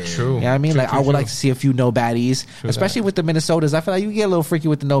days. Yeah. True. You know what I mean? I would like to see a few no baddies, especially with the Minnesotas. I feel like you get a little freaky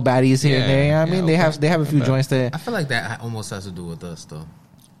with the no baddies here and there. You know what I mean? They have a few joints that. I feel like that almost has to do with us though.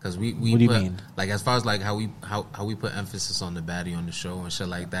 Because we what do you mean? Like as far as like how we put emphasis on the baddie on the show and shit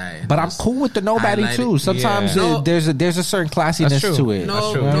like that. And but I'm cool with the no baddie too. Sometimes there's a certain classiness to it.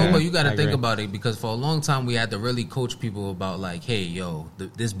 No, but you got to think about it because for a long time we had to really coach people about like, hey, yo,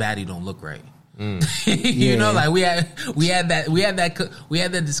 this baddie don't look right. You know, like we had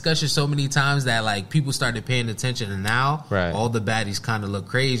that discussion so many times that like people started paying attention, and now all the baddies kind of look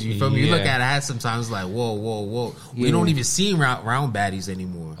crazy. You feel me? You look at it sometimes like whoa. We don't even see round baddies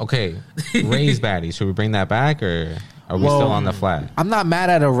anymore. Okay, raised baddies. Should we bring that back or? Are we still on the flat? I'm not mad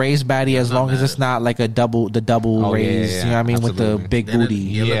at a raised baddie as long as it's not like the double raise. You know what I mean? Absolutely. With the big booty.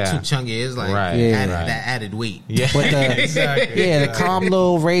 You look too chunky. It's like that added weight. Yeah, but the calm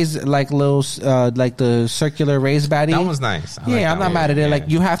little raise, like the circular raised baddie. That was nice. I'm not mad at it. Like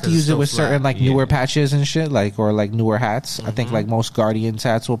you have to use it with certain like newer patches and shit, like or like newer hats. I think like most Guardians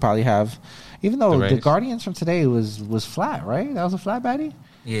hats will probably have. Even though the Guardians from today was flat, right? That was a flat baddie.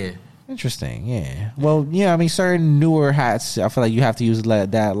 Yeah. Interesting, yeah. Well, yeah, I mean, certain newer hats, I feel like you have to use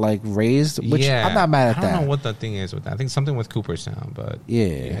that, like, raised, which I'm not mad at that. I don't know what the thing is with that. I think something with Cooper sound, but...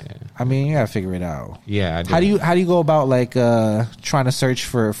 Yeah. I mean, you gotta figure it out. Yeah, I do. How do you go about, like, trying to search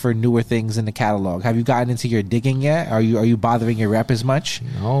for newer things in the catalog? Have you gotten into your digging yet? Are you bothering your rep as much?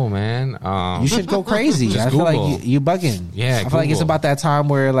 No, man. You should go crazy. I feel like you bugging. Yeah, I feel like it's about that time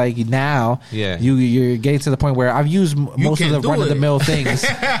where, like, now, you're getting to the point where I've used most of the run-of-the-mill things.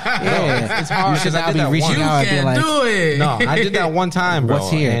 Yeah, it's hard. You should now be reaching out and being like, do it. No, I did that one time, bro.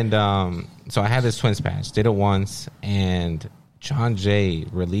 What's here? And so I had this Twins patch. Did it once, and John Jay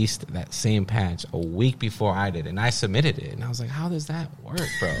released that same patch a week before I did, and I submitted it. And I was like, how does that work,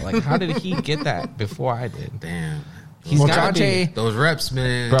 bro? Like, how did he get that before I did? Damn. John Jay, those reps,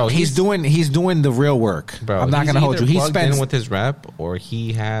 man, bro. He's doing the real work, bro. I'm not gonna hold you. He spends in with his rep, or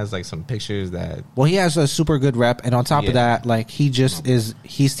he has like some pictures that. Well, he has a super good rep, and on top of that, like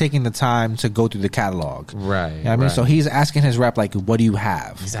he's taking the time to go through the catalog, right? You know what I mean, so he's asking his rep like, "What do you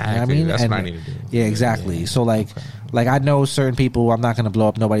have?" Exactly. You know what I mean, that's what I need to do. Yeah, exactly. Yeah. So like. Okay. Like I know certain people, I'm not going to blow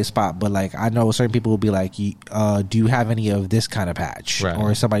up nobody's spot, but like I know certain people will be like, do you have any of this kind of patch? Right.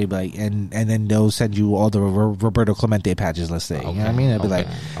 Or somebody be like, and then they'll send you all the Roberto Clemente patches, let's say. Okay. You know what I mean? It'll be like,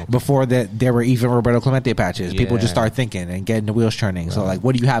 before that there were even Roberto Clemente patches, people just start thinking and getting the wheels turning. Right. So like,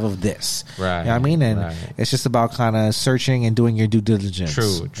 what do you have of this? Right. You know what I mean? And it's just about kind of searching and doing your due diligence. True.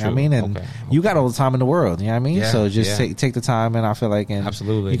 You know what I mean? And you got all the time in the world, you know what I mean? Yeah. So just take the time, and I feel like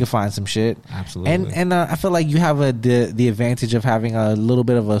absolutely you can find some shit. Absolutely. And I feel like you have the advantage of having a little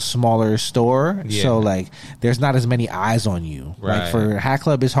bit of a smaller store, so like there's not as many eyes on you. Like for Hat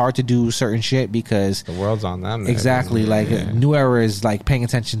Club, it's hard to do certain shit because the world's on them. Exactly, like New Era is like paying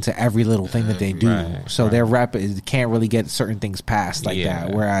attention to every little thing that they do, so their rep can't really get certain things past like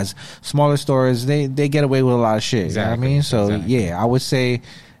that. Whereas smaller stores, they get away with a lot of shit. Exactly. You know what I mean? So I would say.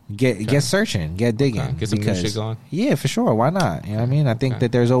 Get searching, get digging. Get some new shit going. Yeah, for sure. Why not? You know what I mean? I think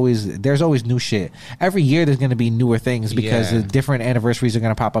that there's always new shit. Every year there's going to be newer things because the different anniversaries are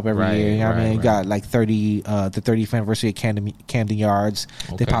going to pop up every year. You know what I mean? You got like the 30th anniversary of Camden Yards.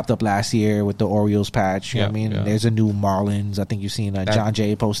 They popped up last year with the Orioles patch. You know what I mean? There's a new Marlins. I think you've seen John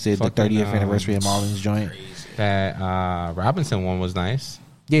Jay posted the 30th anniversary of Marlins joint. That Robinson one was nice.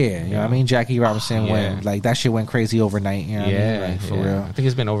 Yeah, you know what I mean? Jackie Robinson went, like, that shit went crazy overnight, you know what I mean? Like, for real. I think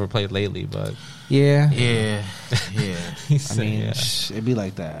it's been overplayed lately, but... Yeah. I mean, it'd be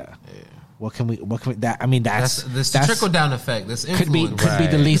like that. Yeah. What can we? That I mean, that's trickle down effect. This could be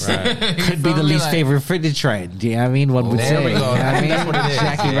the least the least favorite fitted trend. You know what I mean? One would say. There we go. I mean, that's what it is.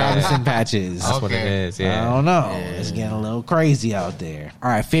 Jackie Robinson patches. That's what it is. Yeah. I don't know. It's getting a little crazy out there.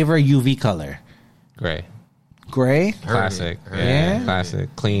 All right, favorite UV color. Gray. Classic. Yeah. Classic.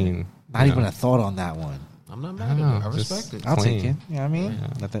 Clean. Not even a thought on that one. I'm not mad at it. I respect it. I'll take it. You know what I mean?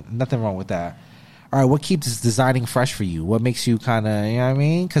 Yeah. Nothing wrong with that. All right, what keeps designing fresh for you? What makes you kind of, you know what I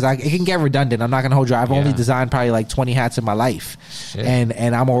mean? Because it can get redundant. I'm not going to hold you. I've only designed probably like 20 hats in my life. Shit.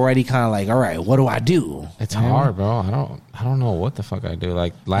 And I'm already kind of like, all right, what do I do? It's hard, bro. I don't know what the fuck I do.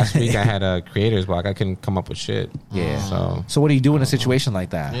 Like last week I had a creator's block. I couldn't come up with shit. Yeah. So what do you do in a situation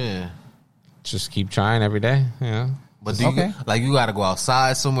like that? Yeah. Just keep trying every day, you know? But do you got to go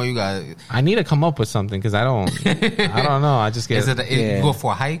outside somewhere? I need to come up with something because I don't know. I just get. You go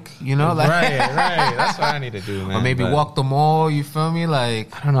for a hike? You know, like right. That's what I need to do, man. Or maybe walk the mall. You feel me?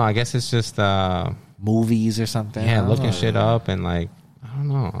 Like I don't know. I guess it's just movies or something. Yeah, looking shit up and like I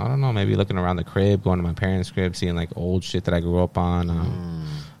don't know. Maybe looking around the crib, going to my parents' crib, seeing like old shit that I grew up on.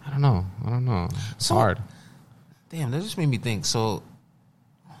 I don't know. It's hard. Damn, that just made me think. So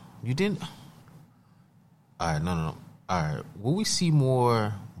you didn't. All right, no. All right, will we see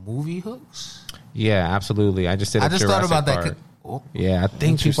more movie hooks? Yeah, absolutely. I just thought about that. Yeah, I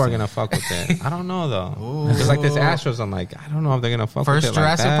think people are gonna fuck with it. I don't know though, because like this Astros, I'm like, I don't know if they're gonna fuck with it. First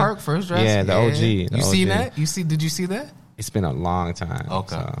Jurassic Park, first Jurassic. Yeah, the OG. You seen that? Did you see that? It's been a long time.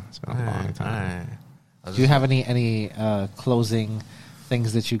 Okay, so it's been a long time. Right. Do you have any closing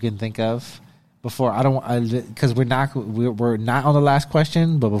things that you can think of? Before because we're not on the last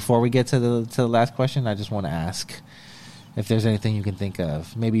question, but before we get to the last question, I just want to ask if there's anything you can think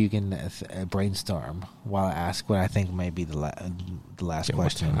of. Maybe you can brainstorm while I ask what I think might be the last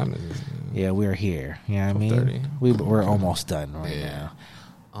question. Yeah, we're here. You know what I mean? We're almost done right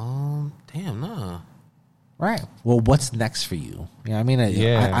now. Damn, nah. Right. Well, what's next for you? You know what I mean?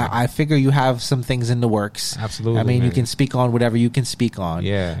 I figure you have some things in the works. Absolutely. I mean, you can speak on whatever you can speak on.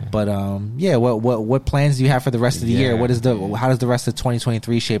 Yeah. But what plans do you have for the rest of the year? How does the rest of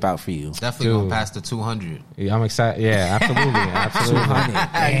 2023 shape out for you? Definitely going past the 200. Yeah, I'm excited. Yeah, absolutely. 200.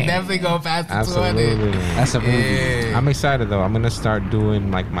 Definitely going past the 200. That's a movie. Yeah. I'm excited though. I'm gonna start doing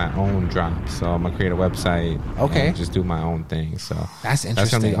like my own drops. So I'm gonna create a website. Okay. And just do my own thing. So that's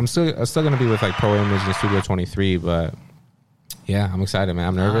interesting. I'm still gonna be with like Pro Image and Studio 23, but yeah, I'm excited, man.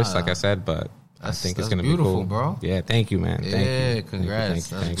 I'm nervous, like I said, but I think it's gonna be cool, bro. Yeah, thank you, man. Thank you. Congrats.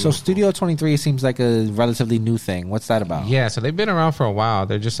 Thank you. So Studio 23 seems like a relatively new thing. What's that about? Yeah, so they've been around for a while.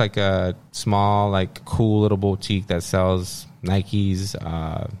 They're just like a small, like cool little boutique that sells Nikes,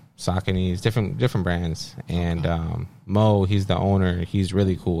 Sauconys, different brands. And Mo, he's the owner. He's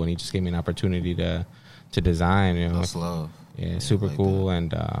really cool, and he just gave me an opportunity to design. You know, that's love. Yeah, super like cool, that.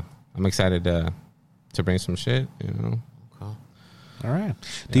 And I'm excited to bring some shit. You know. Okay. All right.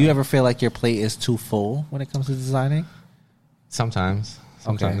 Do you ever feel like your plate is too full when it comes to designing? Sometimes,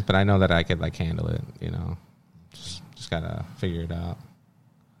 okay. But I know that I could like handle it. You know, just gotta figure it out.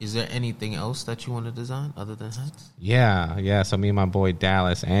 Is there anything else that you want to design other than hats? Yeah. So me and my boy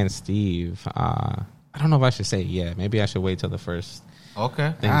Dallas and Steve. I don't know if I should say maybe I should wait till the first.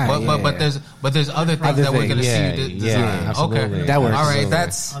 Okay, but there's other things that we're gonna see design. Yeah, absolutely. Okay, that works. All right,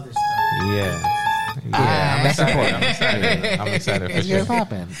 that's other stuff. Yeah. That's important. I'm excited for sure. It's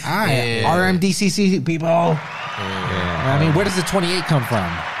popping. All right, RMDCC people. Yeah. I mean, where does the 28 come from?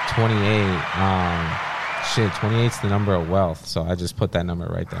 28. 28's the number of wealth, so I just put that number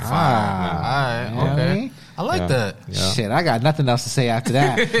right there. All right, okay. I like that. Yeah. Shit, I got nothing else to say after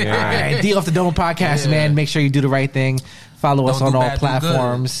that. All right, D Off the Dome podcast, man. Make sure you do the right thing. Follow us on all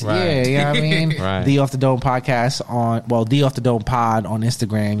platforms. Right. Yeah, you know what I mean? Right. D Off the Dome podcast D Off the Dome pod on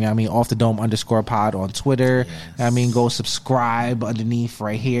Instagram. You know what I mean? Off the Dome _pod on Twitter. Yes. You know what I mean? Go subscribe underneath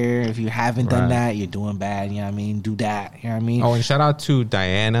right here. If you haven't done that, you're doing bad. You know what I mean? Do that. You know what I mean? Oh, and shout out to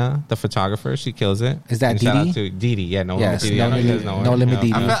Diana, the photographer. She kills it. Is that Didi? Shout out to Didi. Yeah, No Limit Didi. No Limit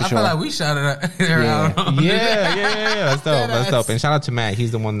Didi. I feel like we shouted her out. Yeah. That's dope. And shout out to Matt.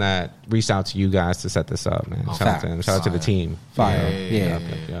 He's the one that reached out to you guys to set this up, man. Shout out to him. Shout out to the team. Fire.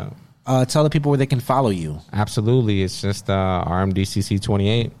 Yeah. Tell the people where they can follow you. Absolutely. It's just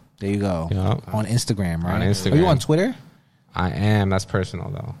RMDCC28. There you go. Yep. On Instagram, right? On Instagram. Are you on Twitter? I am. That's personal,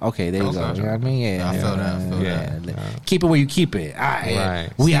 though. Okay, there you go. You know what I mean? Yeah. I feel that. Keep it where you keep it. All right.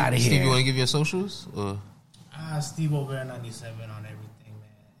 We out of here. Steve, you want to give your socials? Steve Overa 97 on everything, man.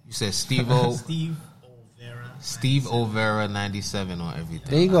 You said Steve Overa 97 on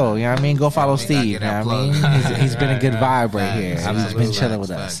everything. There you go. You know what I mean? Go follow Steve. You know what I mean? He's been a good vibe right here. He's been chilling with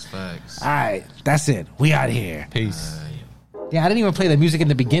us. Facts. All right. That's it. We out of here. Peace. Yeah, I didn't even play the music in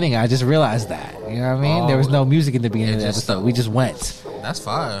the beginning. I just realized that. You know what I mean? There was no music in the beginning of the episode. We just went. That's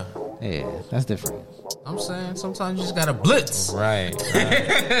fire. Yeah, that's different. I'm saying sometimes you just gotta blitz. Right.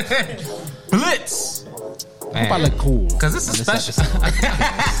 Blitz. I hope I look cool. Because this is special.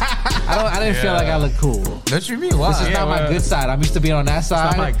 I didn't feel like I look cool. What you mean? Why? This is not my good side. I'm used to being on that side.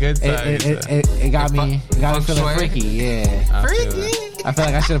 It's not my good side. It got me feeling freaky. Yeah. Freaky. I feel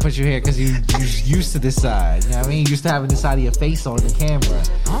like I should have put you here because you're used to this side. You know what I mean? Used to having this side of your face on the camera.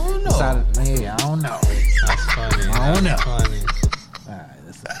 I don't know. I don't know. That's funny. I don't know. Funny.